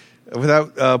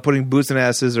without putting boots in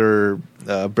asses or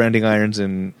branding irons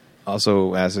in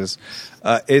also asses.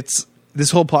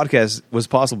 This whole podcast was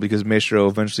possible because Maestro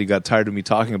eventually got tired of me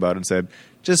talking about it and said,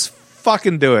 "Just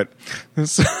fucking do it."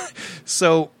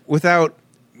 So without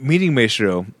meeting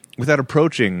Maestro, without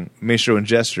approaching Maestro and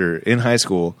Jester in high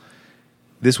school,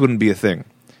 this wouldn't be a thing.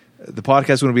 The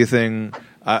podcast wouldn't be a thing.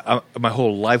 My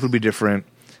whole life would be different.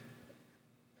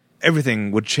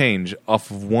 Everything would change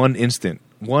off of one instant.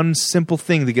 One simple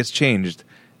thing that gets changed,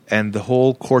 and the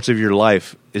whole course of your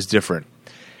life is different.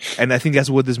 And I think that's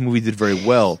what this movie did very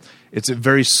well. It's a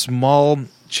very small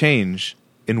change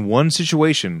in one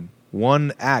situation,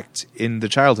 one act in the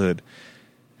childhood,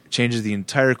 changes the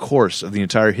entire course of the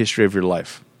entire history of your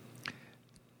life.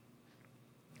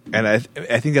 And I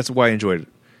think that's why I enjoyed it.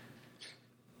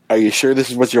 Are you sure this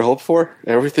is what you're hoping for?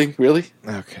 Everything, really?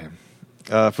 Okay.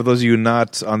 For those of you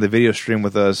not on the video stream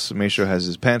with us, Maestro has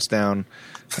his pants down,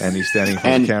 and he's standing in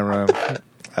front of the camera.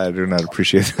 I do not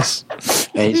appreciate this.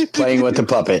 And he's playing with the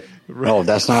puppet. Right. Oh,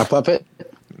 that's not a puppet?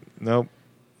 Nope.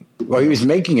 Well, he was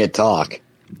making it talk.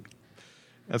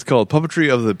 That's called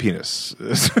puppetry of the penis.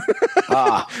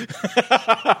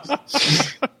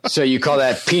 So you call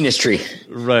that penis tree.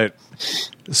 Right.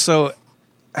 So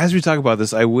as we talk about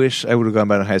this, I wish I would have gone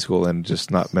back to high school and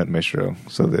just not met Maestro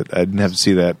so that I didn't have to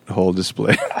see that whole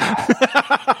display.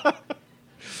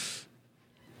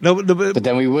 No, but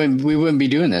then we wouldn't be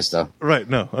doing this, though. Right,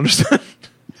 no, understand.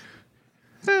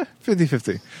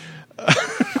 50-50.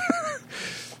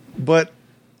 But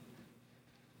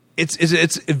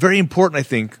it's very important, I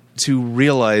think, to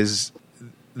realize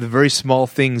the very small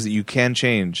things that you can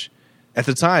change. At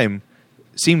the time,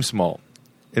 seem small.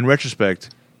 In retrospect,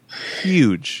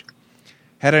 huge.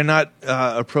 Had I not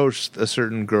approached a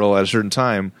certain girl at a certain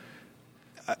time,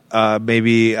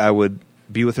 maybe I would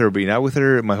be with her or be not with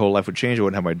her. My whole life would change. I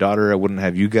wouldn't have my daughter. I wouldn't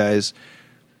have you guys.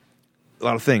 a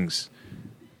lot of things.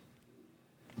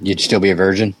 You'd still be a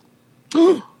virgin?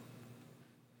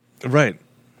 Right.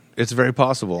 It's very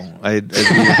possible. I'd be,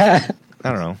 I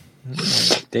don't know.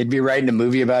 They'd be writing a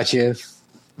movie about you.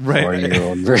 Right.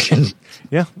 4-year-old virgin.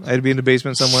 Yeah, I'd be in the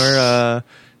basement somewhere.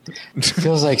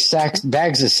 Feels like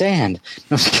bags of sand.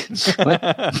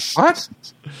 What?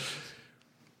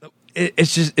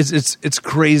 It's just it's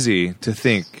crazy to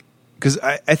think, because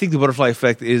I think the butterfly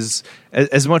effect is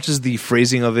as much as the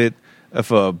phrasing of it. If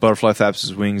a butterfly flaps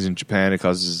its wings in Japan, it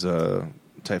causes a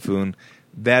typhoon.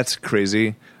 That's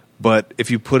crazy. But if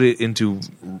you put it into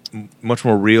much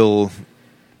more real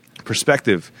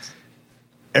perspective,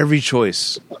 every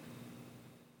choice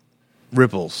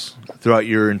ripples throughout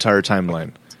your entire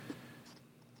timeline.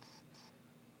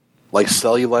 Like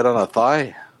cellulite on a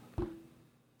thigh?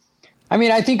 I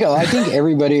mean, I think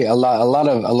everybody, a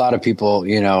lot of people,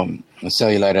 you know,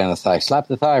 cellulite on the thigh, slap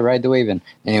the thigh, ride the wave in.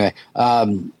 Anyway,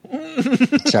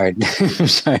 sorry,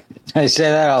 sorry, did I say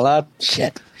that out loud?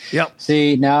 Shit. Yep.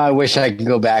 See, now I wish I could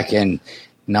go back and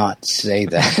not say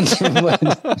that.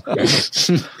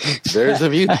 There's a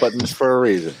mute button for a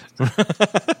reason.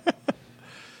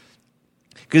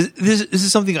 Because this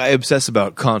is something I obsess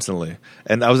about constantly,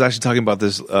 and I was actually talking about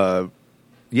this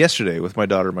yesterday with my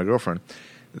daughter, my girlfriend,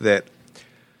 that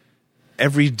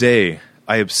every day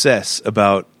I obsess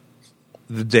about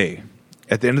the day.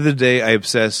 At the end of the day, I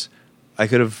obsess. I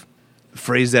could have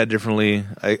phrased that differently.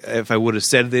 If I would have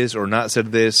said this or not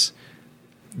said this,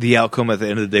 the outcome at the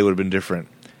end of the day would have been different.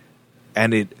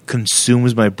 And it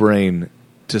consumes my brain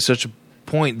to such a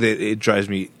point that it drives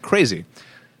me crazy.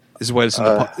 This is why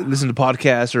I listen to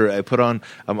podcasts, or I put on.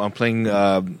 I'm playing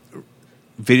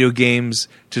video games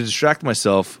to distract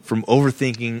myself from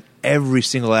overthinking every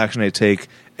single action I take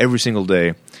every single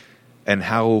day, and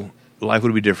how life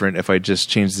would be different if I just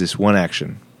changed this one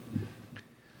action.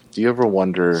 Do you ever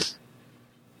wonder?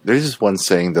 There's this one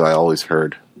saying that I always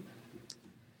heard.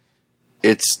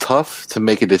 It's tough to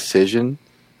make a decision,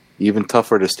 even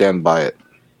tougher to stand by it.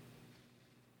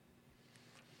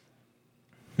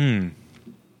 I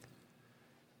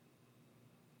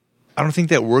don't think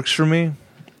that works for me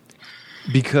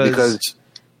because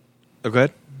oh, go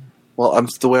ahead. Well,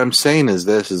 the way I'm saying is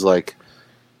like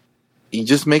you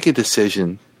just make a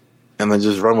decision and then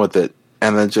just run with it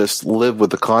and then just live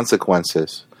with the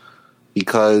consequences,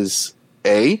 because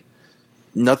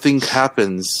nothing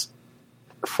happens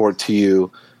to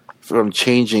you from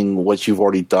changing what you've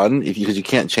already done because you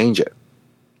can't change it.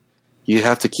 You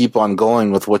have to keep on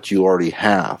going with what you already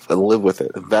have and live with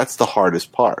it. That's the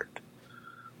hardest part.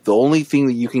 The only thing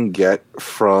that you can get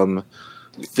from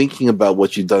thinking about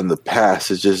what you've done in the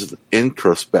past is just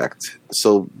introspect,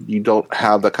 so you don't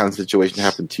have that kind of situation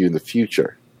happen to you in the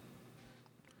future.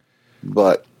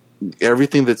 But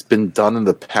everything that's been done in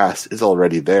the past is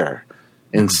already there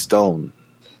in stone.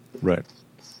 Right.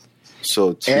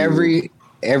 So every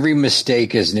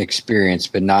mistake is an experience,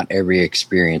 but not every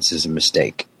experience is a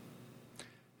mistake.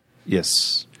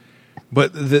 Yes.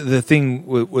 But the thing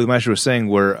what Maestro was saying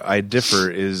where I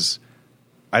differ is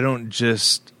I don't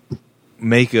just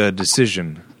make a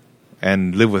decision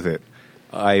and live with it.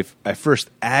 I first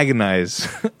agonize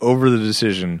over the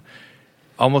decision,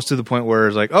 almost to the point where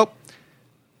it's like, oh,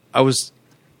 I was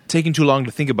taking too long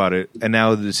to think about it, and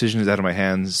now the decision is out of my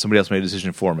hands. Somebody else made a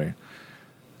decision for me.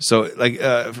 So, like,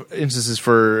 for instances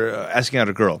for asking out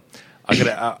a girl,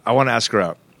 I want to ask her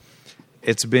out.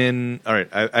 It's been all right.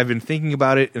 I've been thinking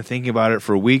about it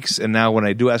for weeks, and now when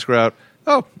I do ask her out,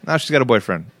 oh, now she's got a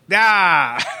boyfriend.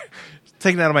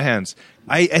 Taken it out of my hands.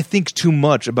 I think too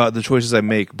much about the choices I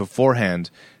make beforehand,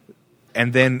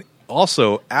 and then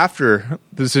also after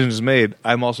the decision is made,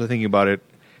 I'm also thinking about it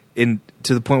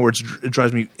to the point where it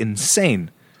drives me insane.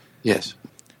 Yes.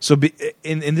 So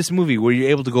in this movie where you're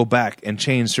able to go back and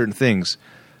change certain things,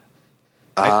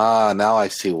 now I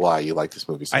see why you like this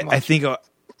movie so much. I think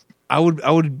I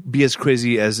would be as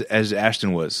crazy as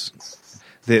Ashton was.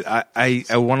 That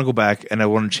I want to go back and I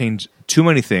want to change too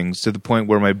many things to the point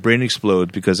where my brain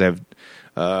explodes because I have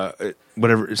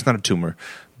whatever. It's not a tumor,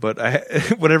 but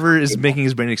whatever is making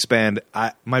his brain expand,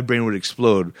 my brain would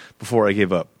explode before I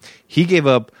gave up. He gave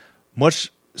up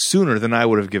much sooner than I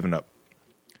would have given up.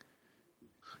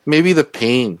 Maybe the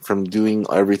pain from doing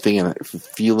everything and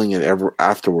feeling it ever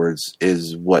afterwards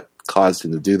is what caused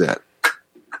him to do that.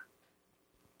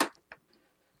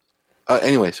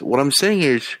 Anyways, what I'm saying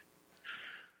is,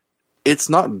 it's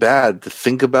not bad to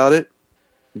think about it,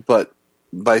 but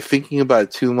by thinking about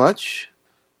it too much,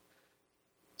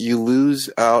 you lose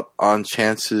out on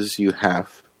chances you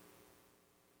have.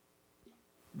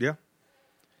 Yeah.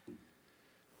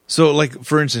 So, like,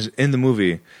 for instance, in the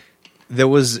movie, there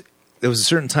was there was a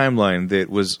certain timeline that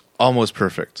was almost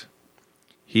perfect.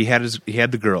 He had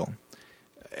the girl.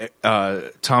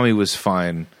 Tommy was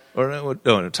fine, or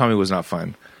no, Tommy was not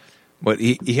fine. But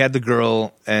he had the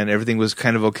girl, and everything was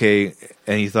kind of okay.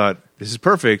 And he thought, this is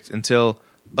perfect until,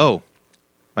 oh,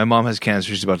 my mom has cancer.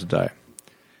 She's about to die.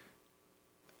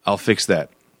 I'll fix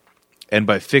that. And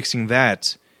by fixing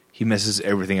that, he messes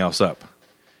everything else up.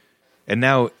 And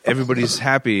now everybody's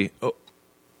happy. Oh,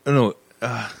 no.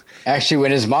 Actually,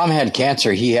 when his mom had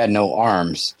cancer, he had no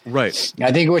arms. Right.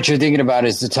 I think what you're thinking about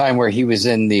is the time where he was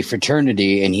in the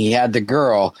fraternity and he had the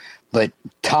girl, but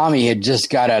Tommy had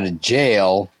just got out of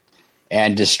jail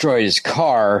and destroyed his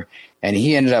car, and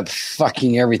he ended up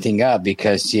fucking everything up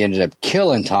because he ended up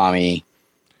killing Tommy.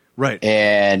 Right.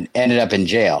 And ended up in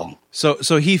jail.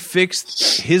 So he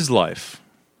fixed his life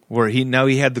where he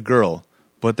had the girl,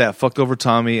 but that fucked over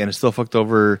Tommy and it still fucked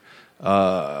over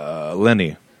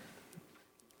Lenny.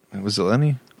 Was it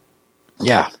Lenny?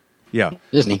 Yeah. Yeah.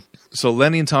 Disney. So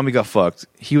Lenny and Tommy got fucked.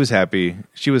 He was happy.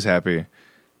 She was happy.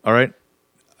 All right.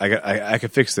 I can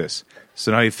fix this.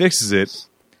 So now he fixes it.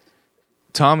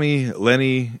 Tommy,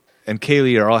 Lenny, and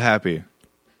Kaylee are all happy.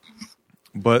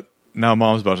 But now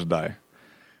mom's about to die.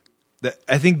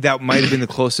 I think that might have been the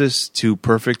closest to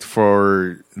perfect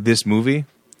for this movie.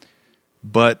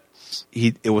 But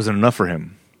it wasn't enough for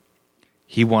him.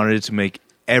 He wanted it to make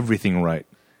everything right,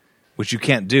 which you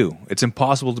can't do. It's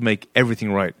impossible to make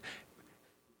everything right.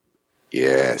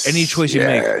 Yes. Any choice you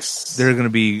make, there are going to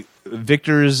be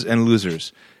victors and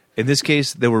losers. In this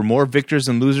case, there were more victors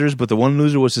than losers, but the one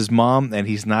loser was his mom, and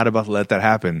he's not about to let that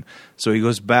happen. So he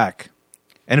goes back.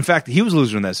 And in fact, he was a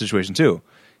loser in that situation too.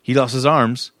 He lost his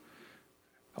arms.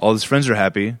 All his friends are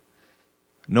happy.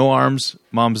 No arms.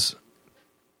 Mom's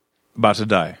about to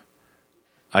die.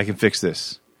 I can fix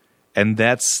this. And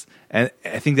I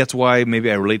think that's why maybe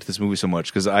I relate to this movie so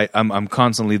much, because I'm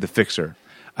constantly the fixer.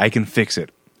 I can fix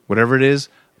it. Whatever it is,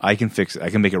 I can fix it. I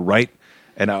can make it right.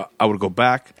 And I would go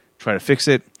back, try to fix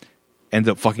it, end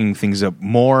up fucking things up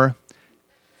more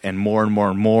and more and more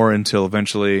and more until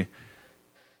eventually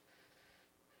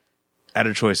out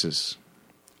of choices.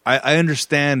 I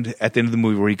understand at the end of the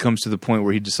movie where he comes to the point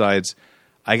where he decides,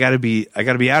 I gotta be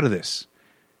out of this.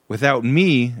 Without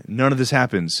me, none of this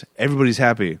happens. Everybody's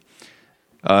happy.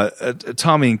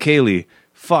 Tommy and Kaylee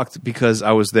fucked because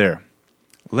I was there.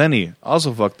 Lenny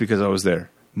also fucked because I was there.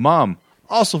 Mom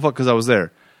also fucked because I was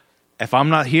there. If I'm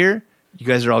not here, you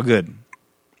guys are all good.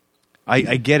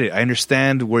 I get it. I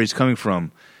understand where he's coming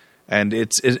from. And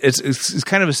it's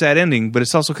kind of a sad ending, but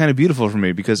it's also kind of beautiful for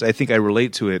me because I think I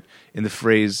relate to it in the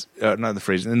phrase,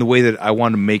 in the way that I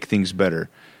want to make things better,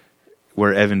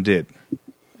 where Evan did.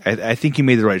 I think he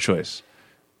made the right choice.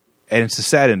 And it's a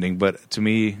sad ending, but to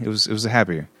me, it was a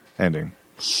happy ending.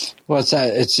 Well,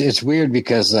 it's weird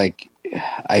because like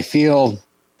I feel,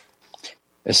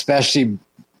 especially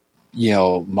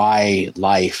my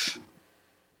life,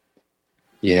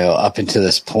 up until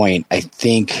this point, I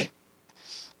think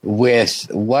with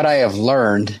what I have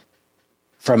learned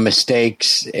from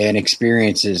mistakes and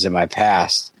experiences in my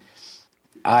past,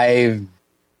 I've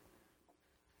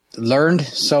learned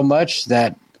so much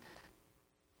that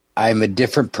I'm a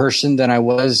different person than I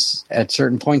was at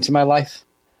certain points in my life.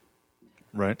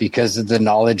 Right. Because of the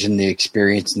knowledge and the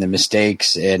experience and the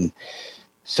mistakes. And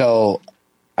so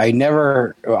I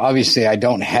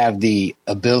don't have the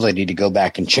ability to go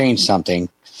back and change something.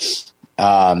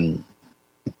 But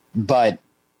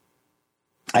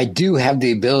I do have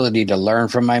the ability to learn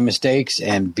from my mistakes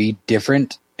and be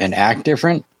different and act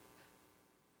different.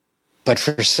 But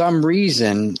for some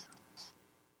reason,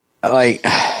 without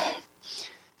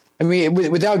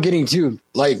getting to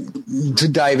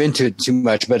dive into it too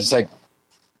much, but it's like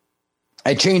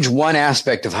I changed one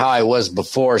aspect of how I was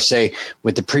before, say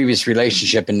with the previous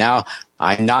relationship, and now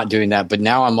I'm not doing that. But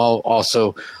now I'm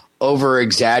also over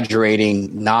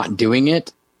exaggerating, not doing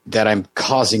it, that I'm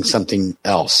causing something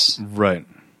else. Right.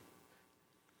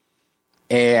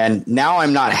 And now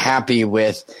I'm not happy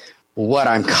with what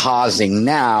I'm causing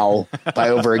now by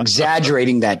over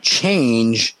exaggerating that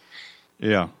change.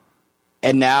 Yeah.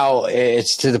 And now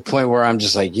it's to the point where I'm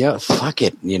just like, yeah, fuck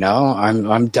it.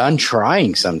 I'm done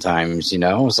trying sometimes,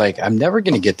 it's like, I'm never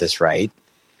going to get this right.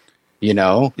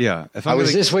 Yeah. If I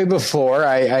was this way before,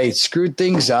 I screwed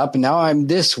things up, and now I'm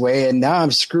this way, and now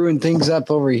I'm screwing things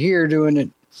up over here doing it.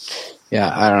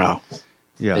 Yeah. I don't know.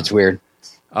 Yeah. It's weird.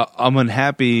 I'm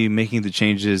unhappy making the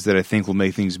changes that I think will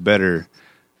make things better,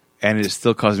 and it's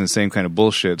still causing the same kind of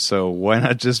bullshit. So why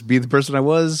not just be the person I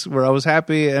was, where I was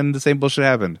happy and the same bullshit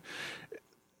happened?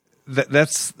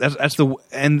 That's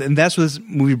what this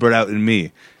movie brought out in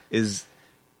me is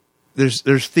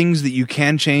there's things that you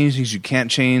can change, things you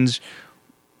can't change,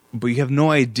 but you have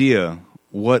no idea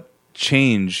what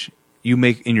change you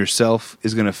make in yourself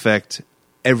is going to affect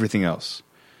everything else.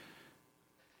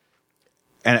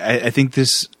 And I think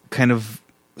this kind of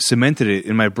cemented it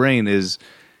in my brain is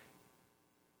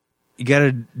you got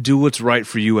to do what's right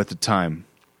for you at the time.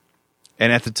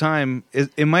 And at the time,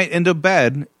 it might end up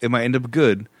bad, it might end up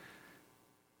good,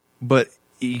 but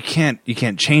you can't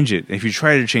change it. If you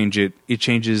try to change it, it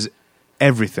changes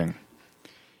everything.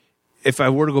 If I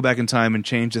were to go back in time and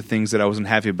change the things that I wasn't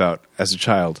happy about as a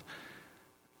child,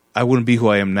 I wouldn't be who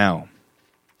I am now.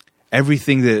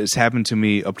 Everything that has happened to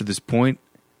me up to this point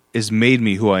has made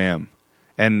me who I am.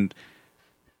 And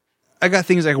I got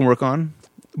things I can work on,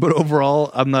 but overall,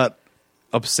 I'm not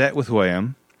upset with who I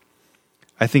am.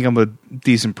 I think I'm a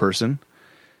decent person.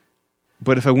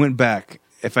 But if I went back,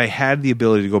 if I had the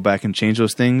ability to go back and change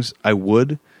those things, I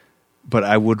would, but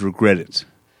I would regret it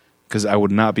because I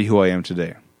would not be who I am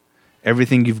today.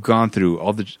 Everything you've gone through,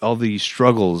 all the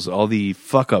struggles, all the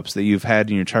fuck-ups that you've had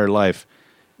in your entire life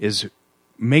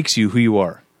makes you who you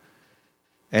are.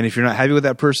 And if you're not happy with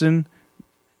that person,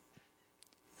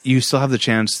 you still have the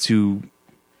chance to,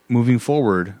 moving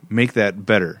forward, make that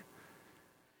better.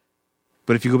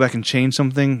 But if you go back and change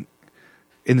something,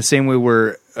 in the same way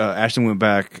where Ashton went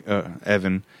back,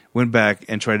 Evan went back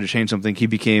and tried to change something, he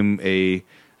became a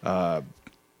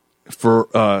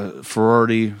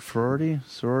fraternity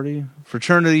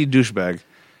douchebag.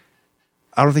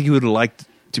 I don't think he would have liked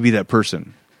to be that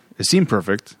person. It seemed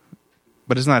perfect,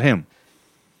 but it's not him.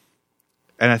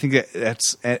 And I think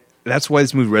that's why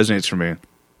this movie resonates for me.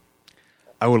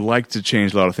 I would like to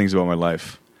change a lot of things about my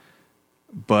life,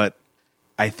 but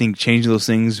I think changing those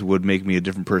things would make me a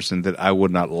different person that I would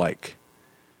not like.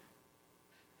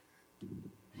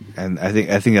 And I think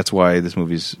that's why this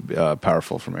movie's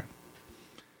powerful for me.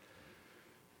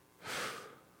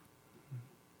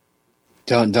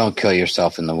 Don't kill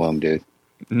yourself in the womb, dude.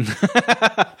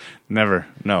 Never.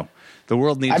 No. The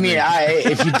world needs me.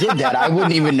 If you did that, I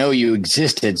wouldn't even know you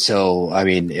existed. So,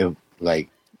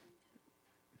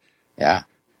 yeah.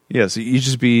 Yeah, so you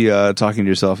just be talking to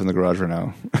yourself in the garage right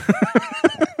now.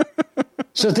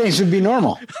 So things would be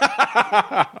normal.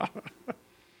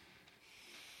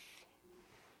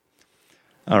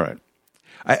 All right.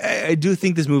 I do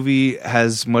think this movie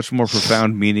has much more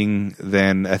profound meaning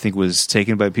than I think was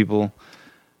taken by people.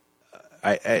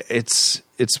 It's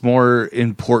more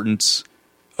important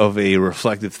of a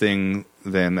reflective thing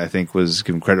than I think was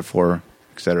given credit for,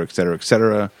 et cetera, et cetera, et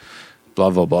cetera. Blah,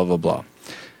 blah, blah, blah, blah.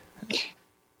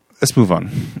 Let's move on.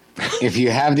 If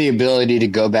you have the ability to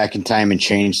go back in time and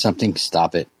change something,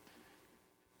 stop it.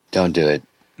 Don't do it.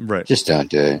 Right. Just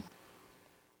don't do it.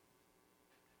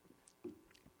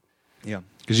 Yeah.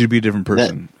 Because you'd be a different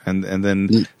person. And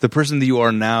then the person that you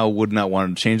are now would not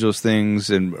want to change those things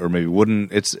or maybe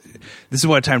wouldn't. This is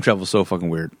why time travel is so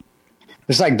fucking weird.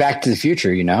 It's like Back to the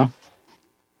Future, you know?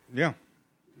 Yeah.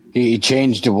 He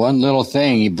changed one little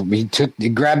thing. He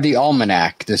grabbed the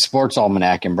almanac, the sports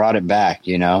almanac, and brought it back,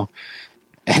 you know?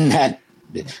 And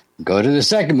go to the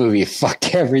second movie,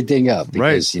 fuck everything up. Because,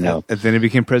 right. You know. And then he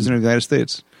became president of the United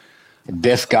States.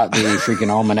 Biff got the freaking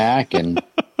almanac and.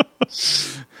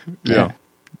 Yeah.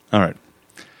 All right.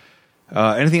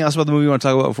 Anything else about the movie you want to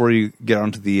talk about before you get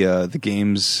on to the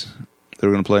games that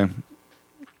we're going to play?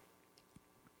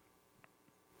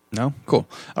 No? Cool.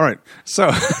 All right.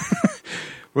 So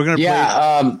we're going to play.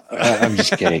 I'm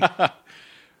just kidding.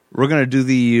 We're going to do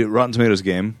the Rotten Tomatoes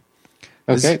game.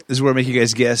 Okay. This is where I make you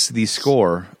guys guess the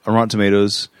score on Rotten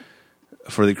Tomatoes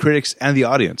for the critics and the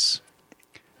audience.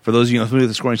 For those of you familiar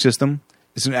with the scoring system,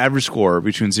 it's an average score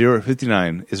between 0 and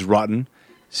 59 is rotten,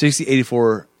 60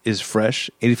 84 is fresh,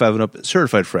 85 and up is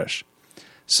certified fresh.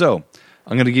 So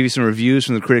I'm going to give you some reviews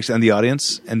from the critics and the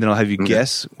audience, and then I'll have you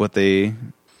guess what they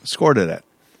scored it at.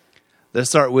 Let's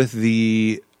start with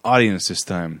the audience this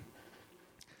time.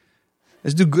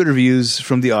 Let's do good reviews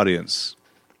from the audience.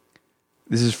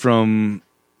 This is from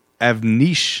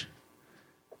Avnish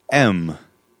M.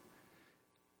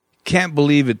 Can't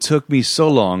believe it took me so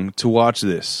long to watch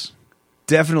this.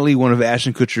 Definitely one of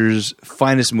Ashton Kutcher's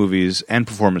finest movies and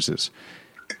performances.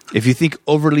 If you think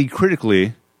overly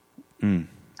critically, I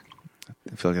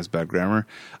feel like that's bad grammar,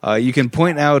 you can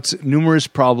point out numerous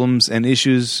problems and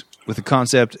issues with the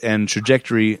concept and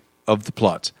trajectory of the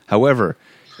plot. However,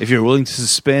 if you're willing to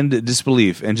suspend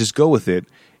disbelief and just go with it,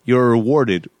 you're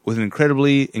rewarded with an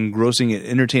incredibly engrossing and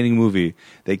entertaining movie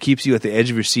that keeps you at the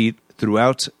edge of your seat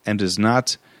throughout and does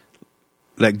not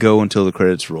let go until the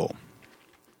credits roll.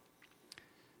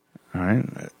 All right.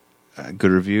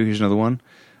 Good review. Here's another one.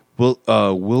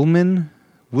 Wilman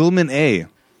A.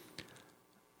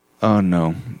 Oh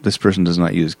no, this person does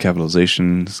not use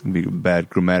capitalization. This can be bad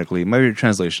grammatically. It might be a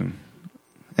translation.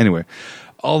 Anyway,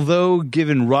 although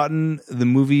given Rotten, the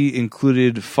movie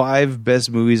included 5 best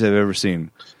movies I've ever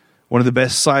seen. One of the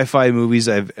best sci-fi movies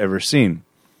I've ever seen.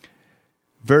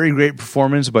 Very great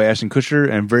performance by Ashton Kutcher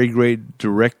and very great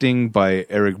directing by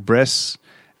Eric Bress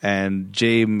and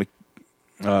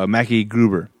Mackie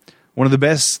Gruber. One of the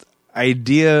best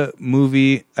idea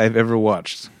movie I've ever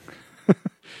watched.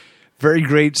 Very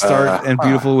great start and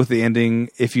beautiful with the ending.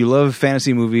 If you love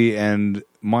fantasy movie and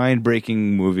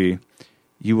mind-breaking movie,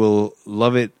 you will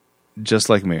love it just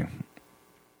like me.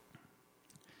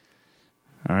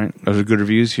 All right, those are good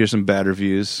reviews. Here's some bad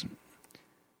reviews.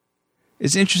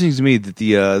 It's interesting to me that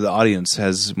the audience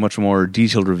has much more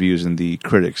detailed reviews than the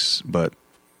critics, but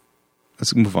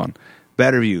let's move on.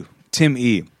 Bad review. Tim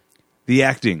E. The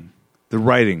acting, the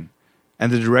writing,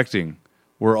 and the directing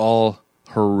were all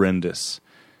horrendous.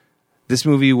 This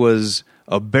movie was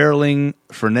a barreling,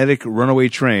 frenetic runaway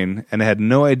train, and I had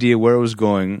no idea where it was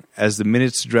going as the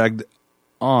minutes dragged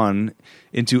on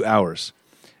into hours.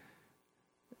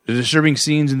 The disturbing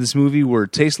scenes in this movie were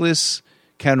tasteless,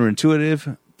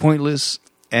 counterintuitive, pointless,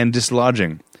 and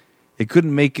dislodging. It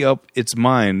couldn't make up its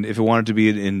mind if it wanted to be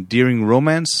an endearing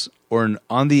romance or an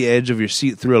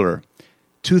on-the-edge-of-your-seat thriller.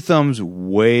 2 thumbs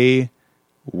way,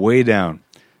 way down.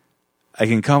 I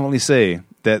can confidently say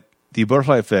that The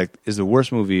Butterfly Effect is the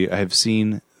worst movie I have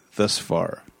seen thus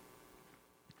far.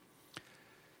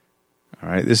 All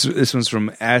right, this one's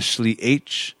from Ashley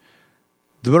H.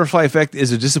 The Butterfly Effect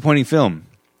is a disappointing film.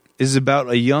 It is about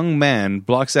a young man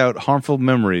blocks out harmful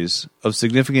memories of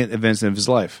significant events in his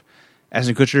life.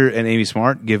 Ashton Kutcher and Amy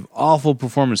Smart give awful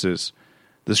performances.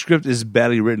 The script is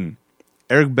badly written.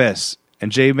 Eric Bess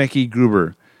and J. Mackie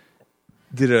Gruber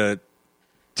did a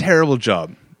terrible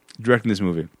job directing this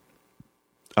movie.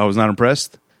 I was not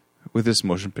impressed with this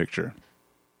motion picture.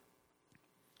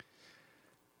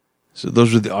 So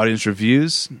those were the audience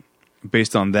reviews.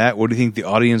 Based on that, what do you think the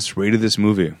audience rated this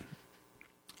movie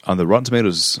on the Rotten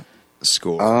Tomatoes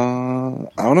score?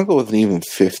 I want to go with an even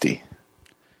 50.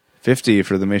 50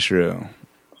 for the Maestro.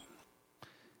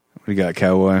 What do you got,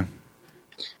 Cowboy?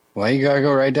 Well, you gotta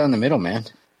go right down the middle, man.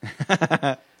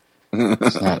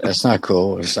 That's not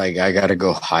cool. It's like I gotta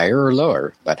go higher or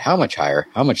lower, but how much higher?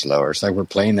 How much lower? It's like we're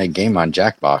playing that game on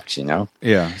Jackbox, you know?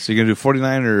 Yeah. So you're gonna do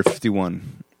 49 or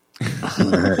 51?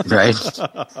 Right.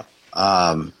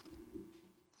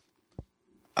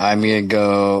 I'm gonna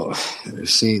go.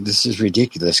 See, this is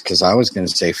ridiculous because I was gonna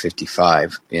say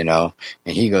 55, you know,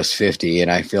 and he goes 50,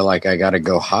 and I feel like I gotta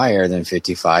go higher than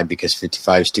 55 because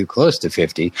 55 is too close to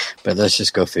 50. But let's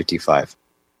just go 55.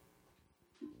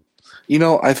 You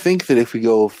know, I think that if we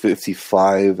go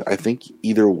 55, I think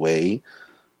either way,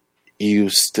 you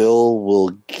still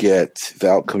will get the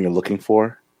outcome you're looking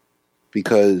for.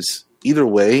 Because either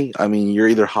way, I mean, you're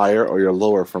either higher or you're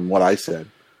lower from what I said.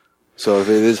 So if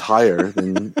it is higher,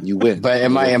 then you win. But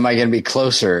am I going to be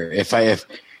closer? If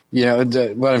you know,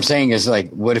 what I'm saying is like,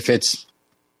 what if it's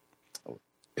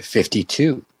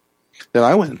 52? Then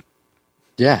I win.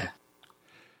 Yeah.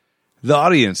 The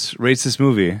audience rates this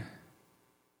movie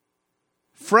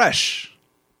fresh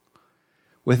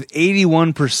with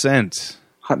 81%.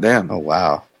 Hot damn. Oh,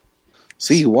 wow.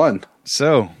 See, you won.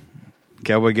 So,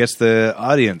 Cowboy gets the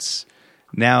audience.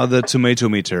 Now the tomato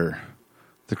meter.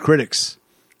 The critics.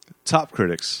 Top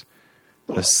critics.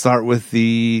 Let's go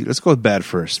with bad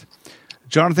first.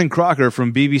 Jonathan Crocker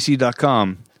from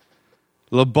BBC.com.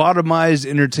 Lobotomized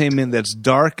entertainment that's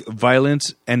dark,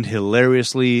 violent, and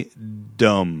hilariously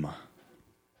dumb.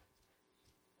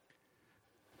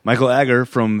 Michael Agar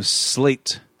from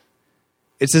Slate.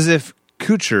 It's as if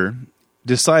Kutcher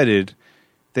decided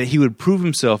that he would prove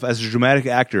himself as a dramatic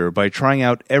actor by trying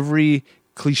out every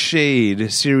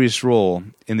cliched serious role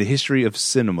in the history of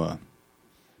cinema.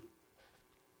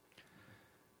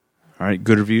 All right,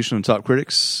 good reviews from the top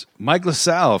critics. Mike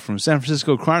LaSalle from San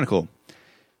Francisco Chronicle.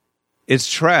 It's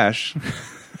trash.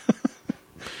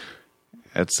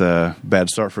 That's a bad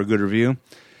start for a good review.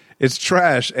 It's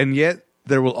trash, and yet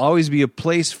there will always be a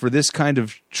place for this kind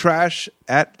of trash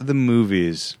at the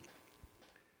movies.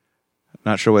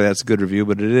 Not sure why that's a good review,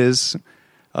 but it is.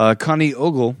 Connie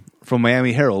Ogle from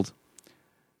Miami Herald.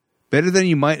 Better than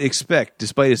you might expect,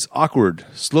 despite its awkward,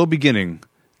 slow beginning,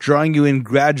 drawing you in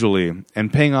gradually,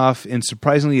 and paying off in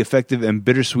surprisingly effective and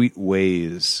bittersweet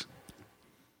ways.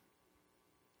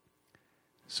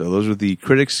 So those were the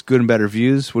critics' good and bad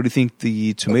reviews. What do you think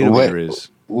the tomato meter is?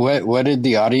 What did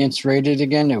the audience rate it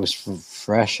again? It was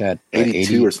fresh at 82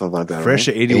 80, or something like that. Fresh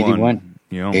right? at 81. 81.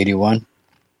 You know? 81.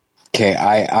 Okay,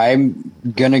 I'm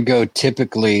going to go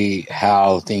typically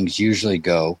how things usually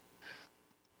go.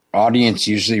 audience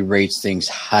usually rates things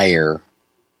higher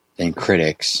than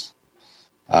critics.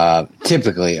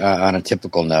 Typically, on a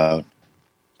typical note.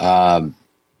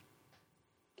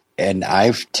 And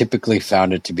I've typically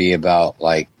found it to be about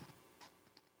like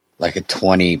a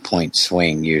 20-point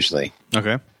swing usually.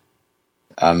 Okay.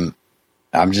 I'm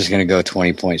just going to go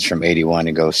 20 points from 81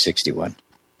 and go 61.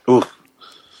 Ooh. All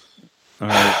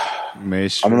right.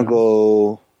 Maestro. I'm going to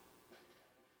go.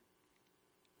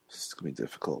 This is going to be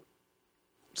difficult.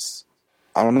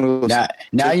 I'm going to go.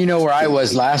 Now you know where I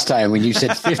was last time when you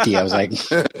said 50. I was like,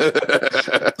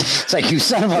 it's like, you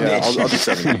son of a bitch. I'll do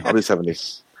 70. I'll do 70.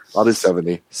 I'll do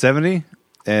 70. 70?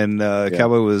 And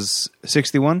Cowboy was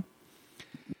 61?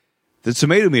 The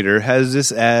tomato meter has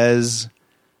this as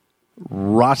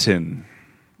rotten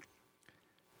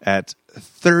at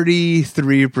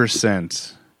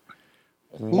 33%.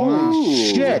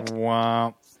 Holy shit.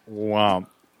 Wow. Wow.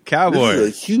 Cowboy.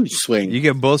 This is a huge swing. You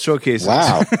get both showcases.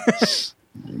 Wow.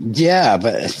 Yeah,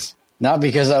 but not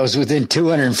because I was within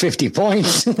 250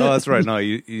 points. Oh, that's right. No,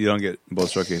 you don't get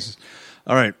both showcases.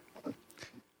 All right.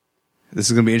 This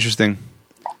is going to be interesting.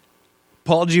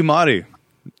 Paul Giamatti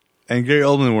and Gary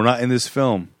Oldman were not in this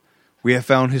film. We have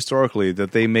found historically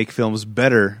that they make films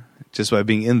better just by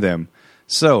being in them.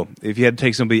 So, if you had to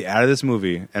take somebody out of this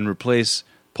movie and replace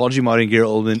Paul Giamatti and Gary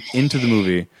Oldman into the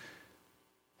movie,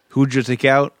 who would you take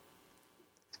out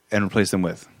and replace them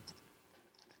with?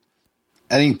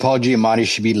 I think Paul Giamatti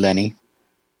should be Lenny.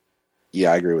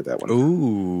 Yeah, I agree with that one.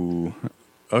 Ooh.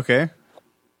 Okay.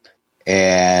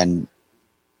 And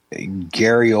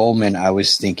Gary Oldman, I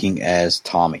was thinking as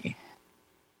Tommy.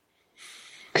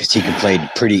 Because he could play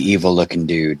a pretty evil-looking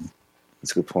dude.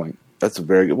 That's a good point. That's a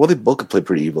very good. Well, they both could play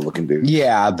pretty evil-looking dudes.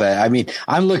 Yeah, but I mean,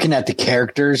 I'm looking at the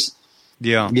characters.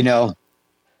 Yeah. You know,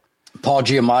 Paul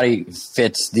Giamatti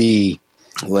fits the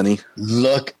Lenny.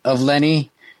 look of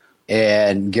Lenny,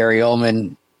 and Gary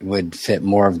Oldman would fit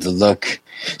more of the look.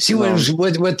 See,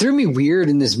 what threw me weird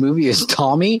in this movie is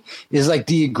Tommy is like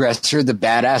the aggressor, the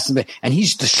badass, and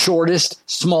he's the shortest,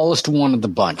 smallest one of the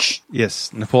bunch.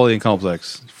 Yes, Napoleon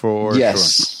complex for sure.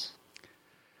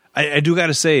 I do got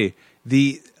to say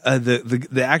the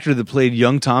actor that played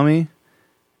young Tommy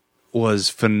was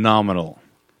phenomenal.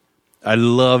 I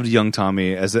loved young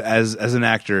Tommy as an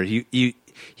actor. He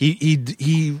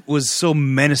was so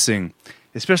menacing,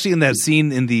 especially in that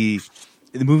scene in the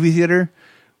movie theater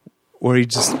where he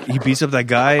beats up that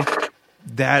guy.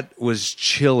 That was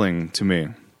chilling to me.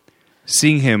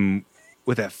 Seeing him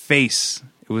with that face,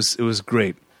 it was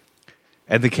great.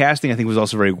 And the casting, I think, was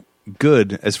also very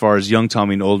good as far as young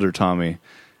Tommy and older Tommy.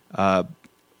 Not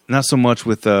so much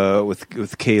with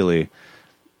Kaylee,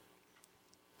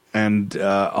 and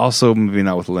also maybe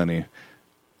not with Lenny.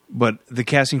 But the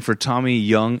casting for Tommy,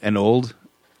 young and old,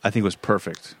 I think was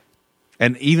perfect.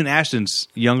 And even Ashton's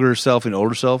younger self and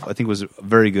older self, I think, was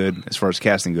very good as far as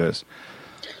casting goes.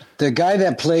 The guy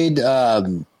that played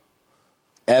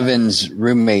Evan's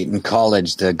roommate in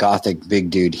college, the gothic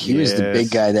big dude, he was the big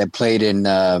guy that played in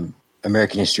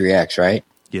American History X, right?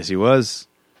 Yes, he was.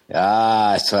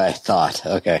 Ah, that's what I thought.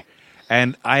 Okay.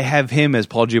 And I have him as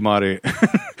Paul Giamatti.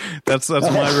 That's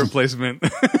my replacement.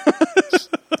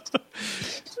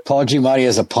 Paul Giamatti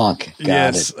as a punk.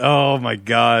 Got it. Oh, my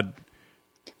God.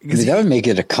 I mean, that would make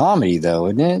it a comedy, though,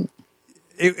 wouldn't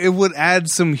it? It would add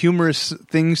some humorous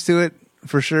things to it,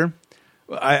 for sure.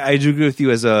 I do agree with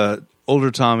you as a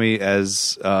older Tommy,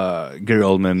 as Gary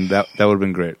Oldman. That would have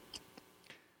been great.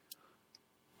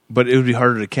 But it would be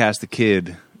harder to cast a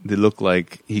kid that looked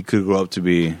like he could grow up to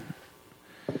be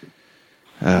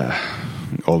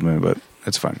Oldman, but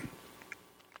that's fine.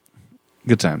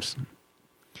 Good times.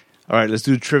 All right, let's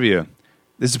do trivia.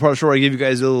 This is the part of the show where I give you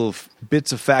guys little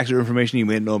bits of facts or information you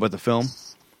may know about the film.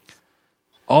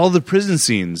 All the prison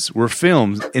scenes were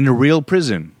filmed in a real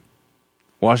prison,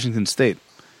 Washington State,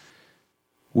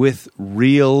 with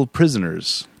real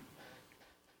prisoners.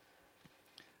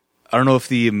 I don't know if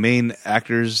the main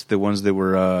actors, the ones that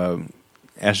were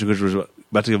Ashton Kutcher was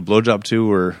about to give a blowjob to,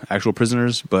 were actual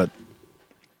prisoners, but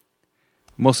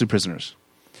mostly prisoners.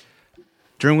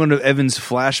 During one of Evan's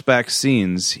flashback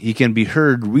scenes, he can be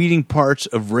heard reading parts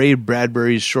of Ray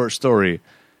Bradbury's short story,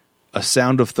 A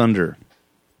Sound of Thunder.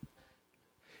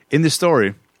 In this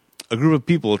story, a group of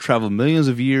people travel millions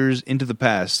of years into the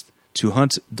past to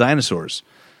hunt dinosaurs.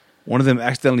 One of them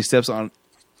accidentally steps on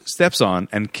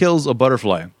and kills a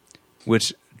butterfly,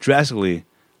 which drastically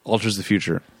alters the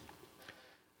future.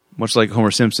 Much like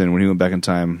Homer Simpson when he went back in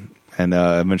time and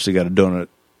eventually got a donut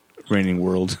raining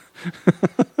world.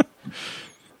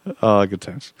 Oh, good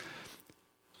times.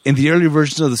 In the early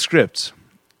versions of the script,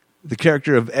 the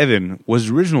character of Evan was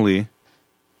originally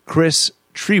Chris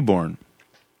Treborn.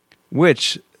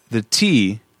 which the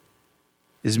T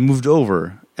is moved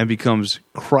over and becomes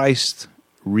Christ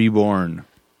Reborn.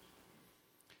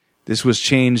 This was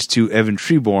changed to Evan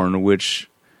Treborn, which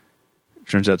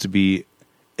turns out to be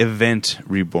Event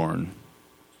Reborn,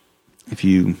 if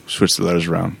you switch the letters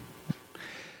around.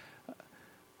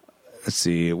 Let's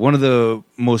see. One of the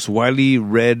most widely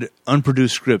read,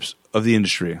 unproduced scripts of the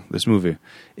industry, this movie.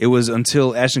 It was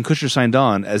until Ashton Kutcher signed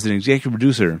on as an executive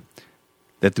producer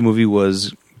that the movie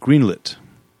was greenlit.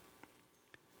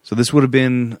 So this would have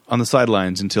been on the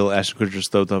sidelines until Ashton Kutcher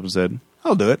stepped up and said,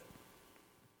 I'll do it.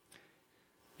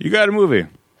 You got a movie.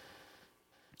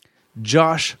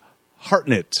 Josh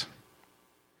Hartnett,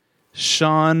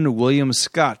 Sean William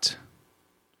Scott,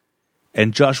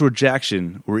 and Joshua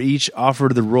Jackson were each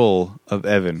offered the role of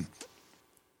Evan.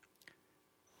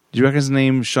 Do you recognize the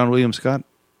name Sean William Scott?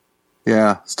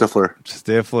 Yeah,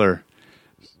 Stifler.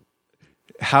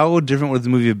 How different would the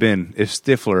movie have been if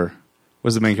Stifler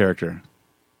was the main character?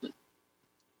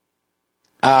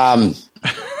 I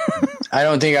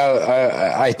don't think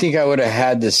I think I would have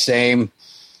had the same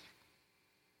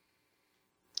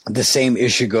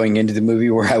issue going into the movie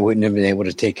where I wouldn't have been able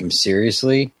to take him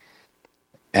seriously.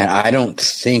 And I don't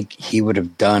think he would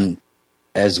have done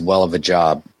as well of a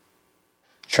job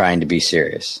trying to be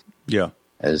serious. Yeah.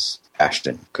 As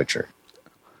Ashton Kutcher.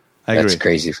 I agree. That's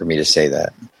crazy for me to say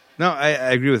that. No, I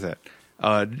agree with that.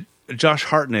 Josh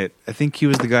Hartnett, I think he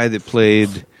was the guy that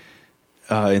played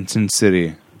in Sin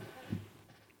City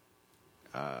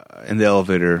in the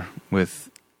elevator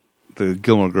with the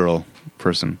Gilmore Girl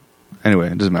person.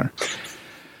 Anyway, it doesn't matter.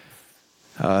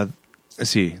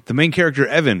 Let's see. The main character,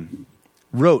 Evan,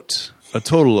 wrote a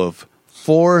total of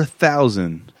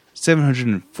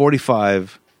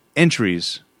 4,745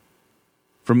 entries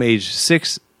from age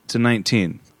 6 to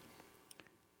 19.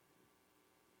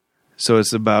 So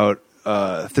it's about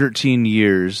 13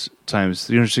 years times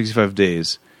 365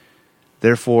 days.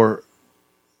 Therefore,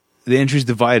 the entries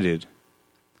divided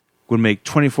would make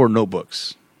 24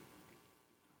 notebooks.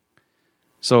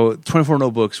 So 24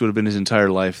 notebooks would have been his entire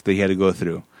life that he had to go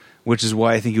through, which is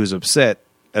why I think he was upset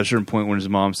at a certain point when his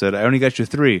mom said, I only got you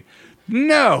 3.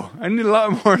 No, I need a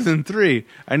lot more than 3.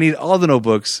 I need all the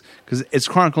notebooks because it's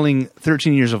chronicling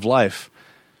 13 years of life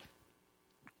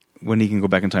when he can go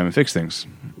back in time and fix things.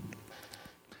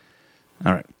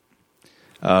 All right.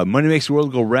 Money makes the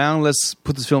world go round. Let's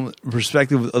put this film in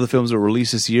perspective with other films that were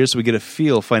released this year so we get a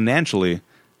feel financially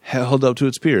held up to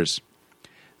its peers.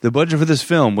 The budget for this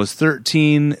film was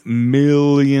 $13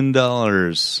 million.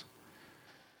 I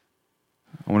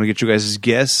want to get you guys'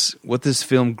 guess what this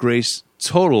film grossed,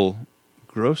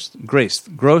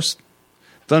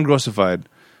 done grossified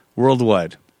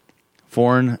worldwide,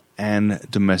 foreign and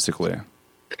domestically.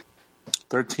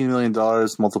 $13 million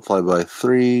multiplied by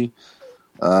 3.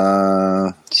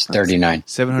 It's 39.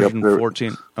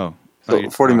 714. Oh. So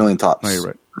 40 million tops. No, you're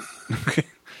right. Okay.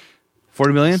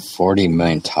 40 million? 40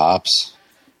 million tops.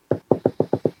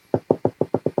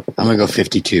 I'm going to go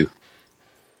 52.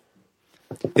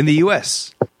 In the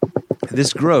U.S.,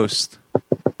 this grossed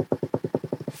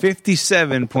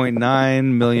 $57.9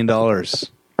 million.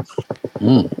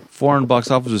 Foreign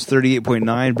box office was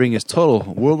 38.9, bringing its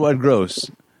total worldwide gross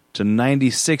to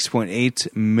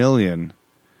 $96.8 million.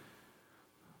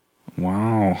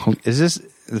 Wow. Is this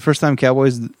the first time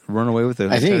Cowboys run away with it?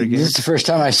 I think this is the first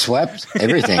time I swept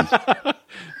everything.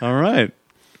 All right.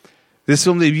 This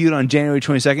film debuted on January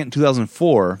 22nd,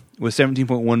 2004 with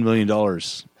 $17.1 million on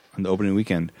the opening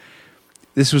weekend.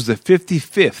 This was the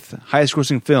 55th highest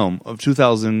grossing film of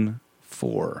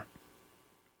 2004.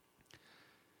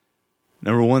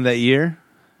 Number 1 that year,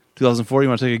 2004. You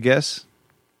want to take a guess?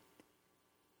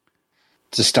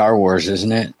 It's a Star Wars,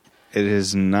 isn't it? It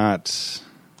is not.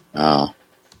 Oh.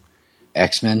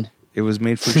 X-Men? It was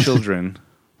made for children.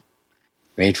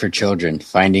 Made for children.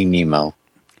 Finding Nemo.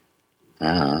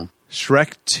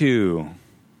 Shrek 2.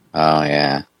 Oh,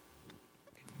 yeah.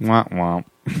 Womp womp.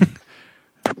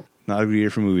 Not a good year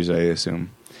for movies, I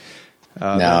assume. No,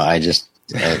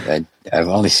 I've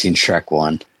only seen Shrek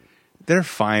 1. They're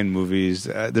fine movies.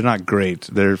 They're not great.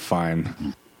 They're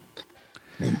fine.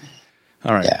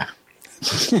 All right. Yeah.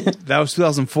 That was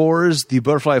 2004's The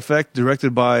Butterfly Effect,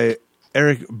 directed by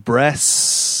Eric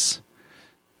Bress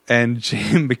and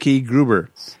James McKee Gruber.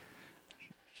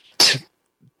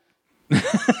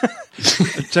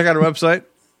 Check out our website,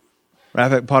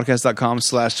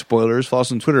 raphackpodcast.com/spoilers. Follow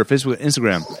us on Twitter, Facebook, and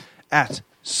Instagram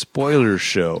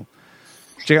 @SpoilersShow.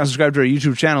 Check out and subscribe to our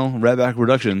YouTube channel, Rat Pack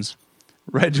Productions.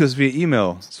 Write to us via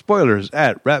email,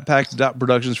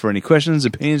 spoilers@ratpack.productions for any questions,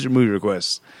 opinions, or movie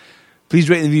requests. Please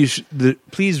rate and review.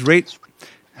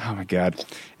 Oh my god!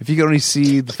 If you could only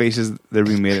see the faces that are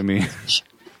being made at me,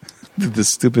 the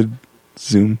stupid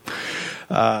Zoom.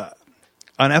 On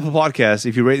Apple Podcasts,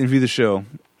 if you rate and review the show,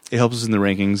 it helps us in the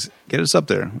rankings. Get us up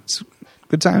there. It's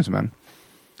good times, man.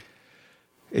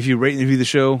 If you rate and review the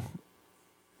show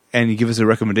and you give us a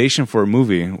recommendation for a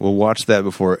movie, we'll watch that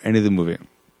before any of the movie.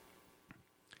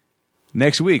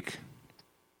 Next week,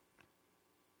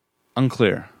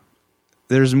 unclear.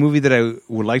 There's a movie that I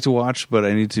would like to watch, but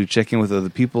I need to check in with other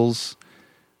people's.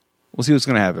 We'll see what's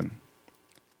going to happen.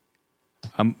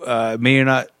 May or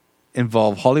not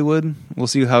involve Hollywood. We'll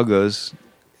see how it goes.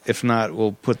 If not,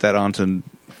 we'll put that on to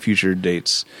future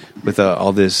dates with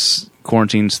all this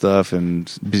quarantine stuff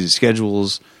and busy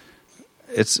schedules.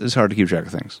 It's hard to keep track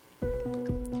of things.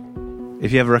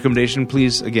 If you have a recommendation,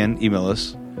 please, again, email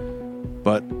us.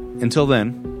 But until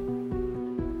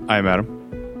then, I'm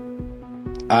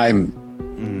Adam. I'm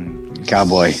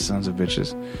Cowboy. Sons of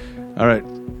bitches. All right.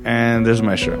 And there's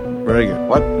Maestro. Very good.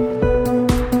 What?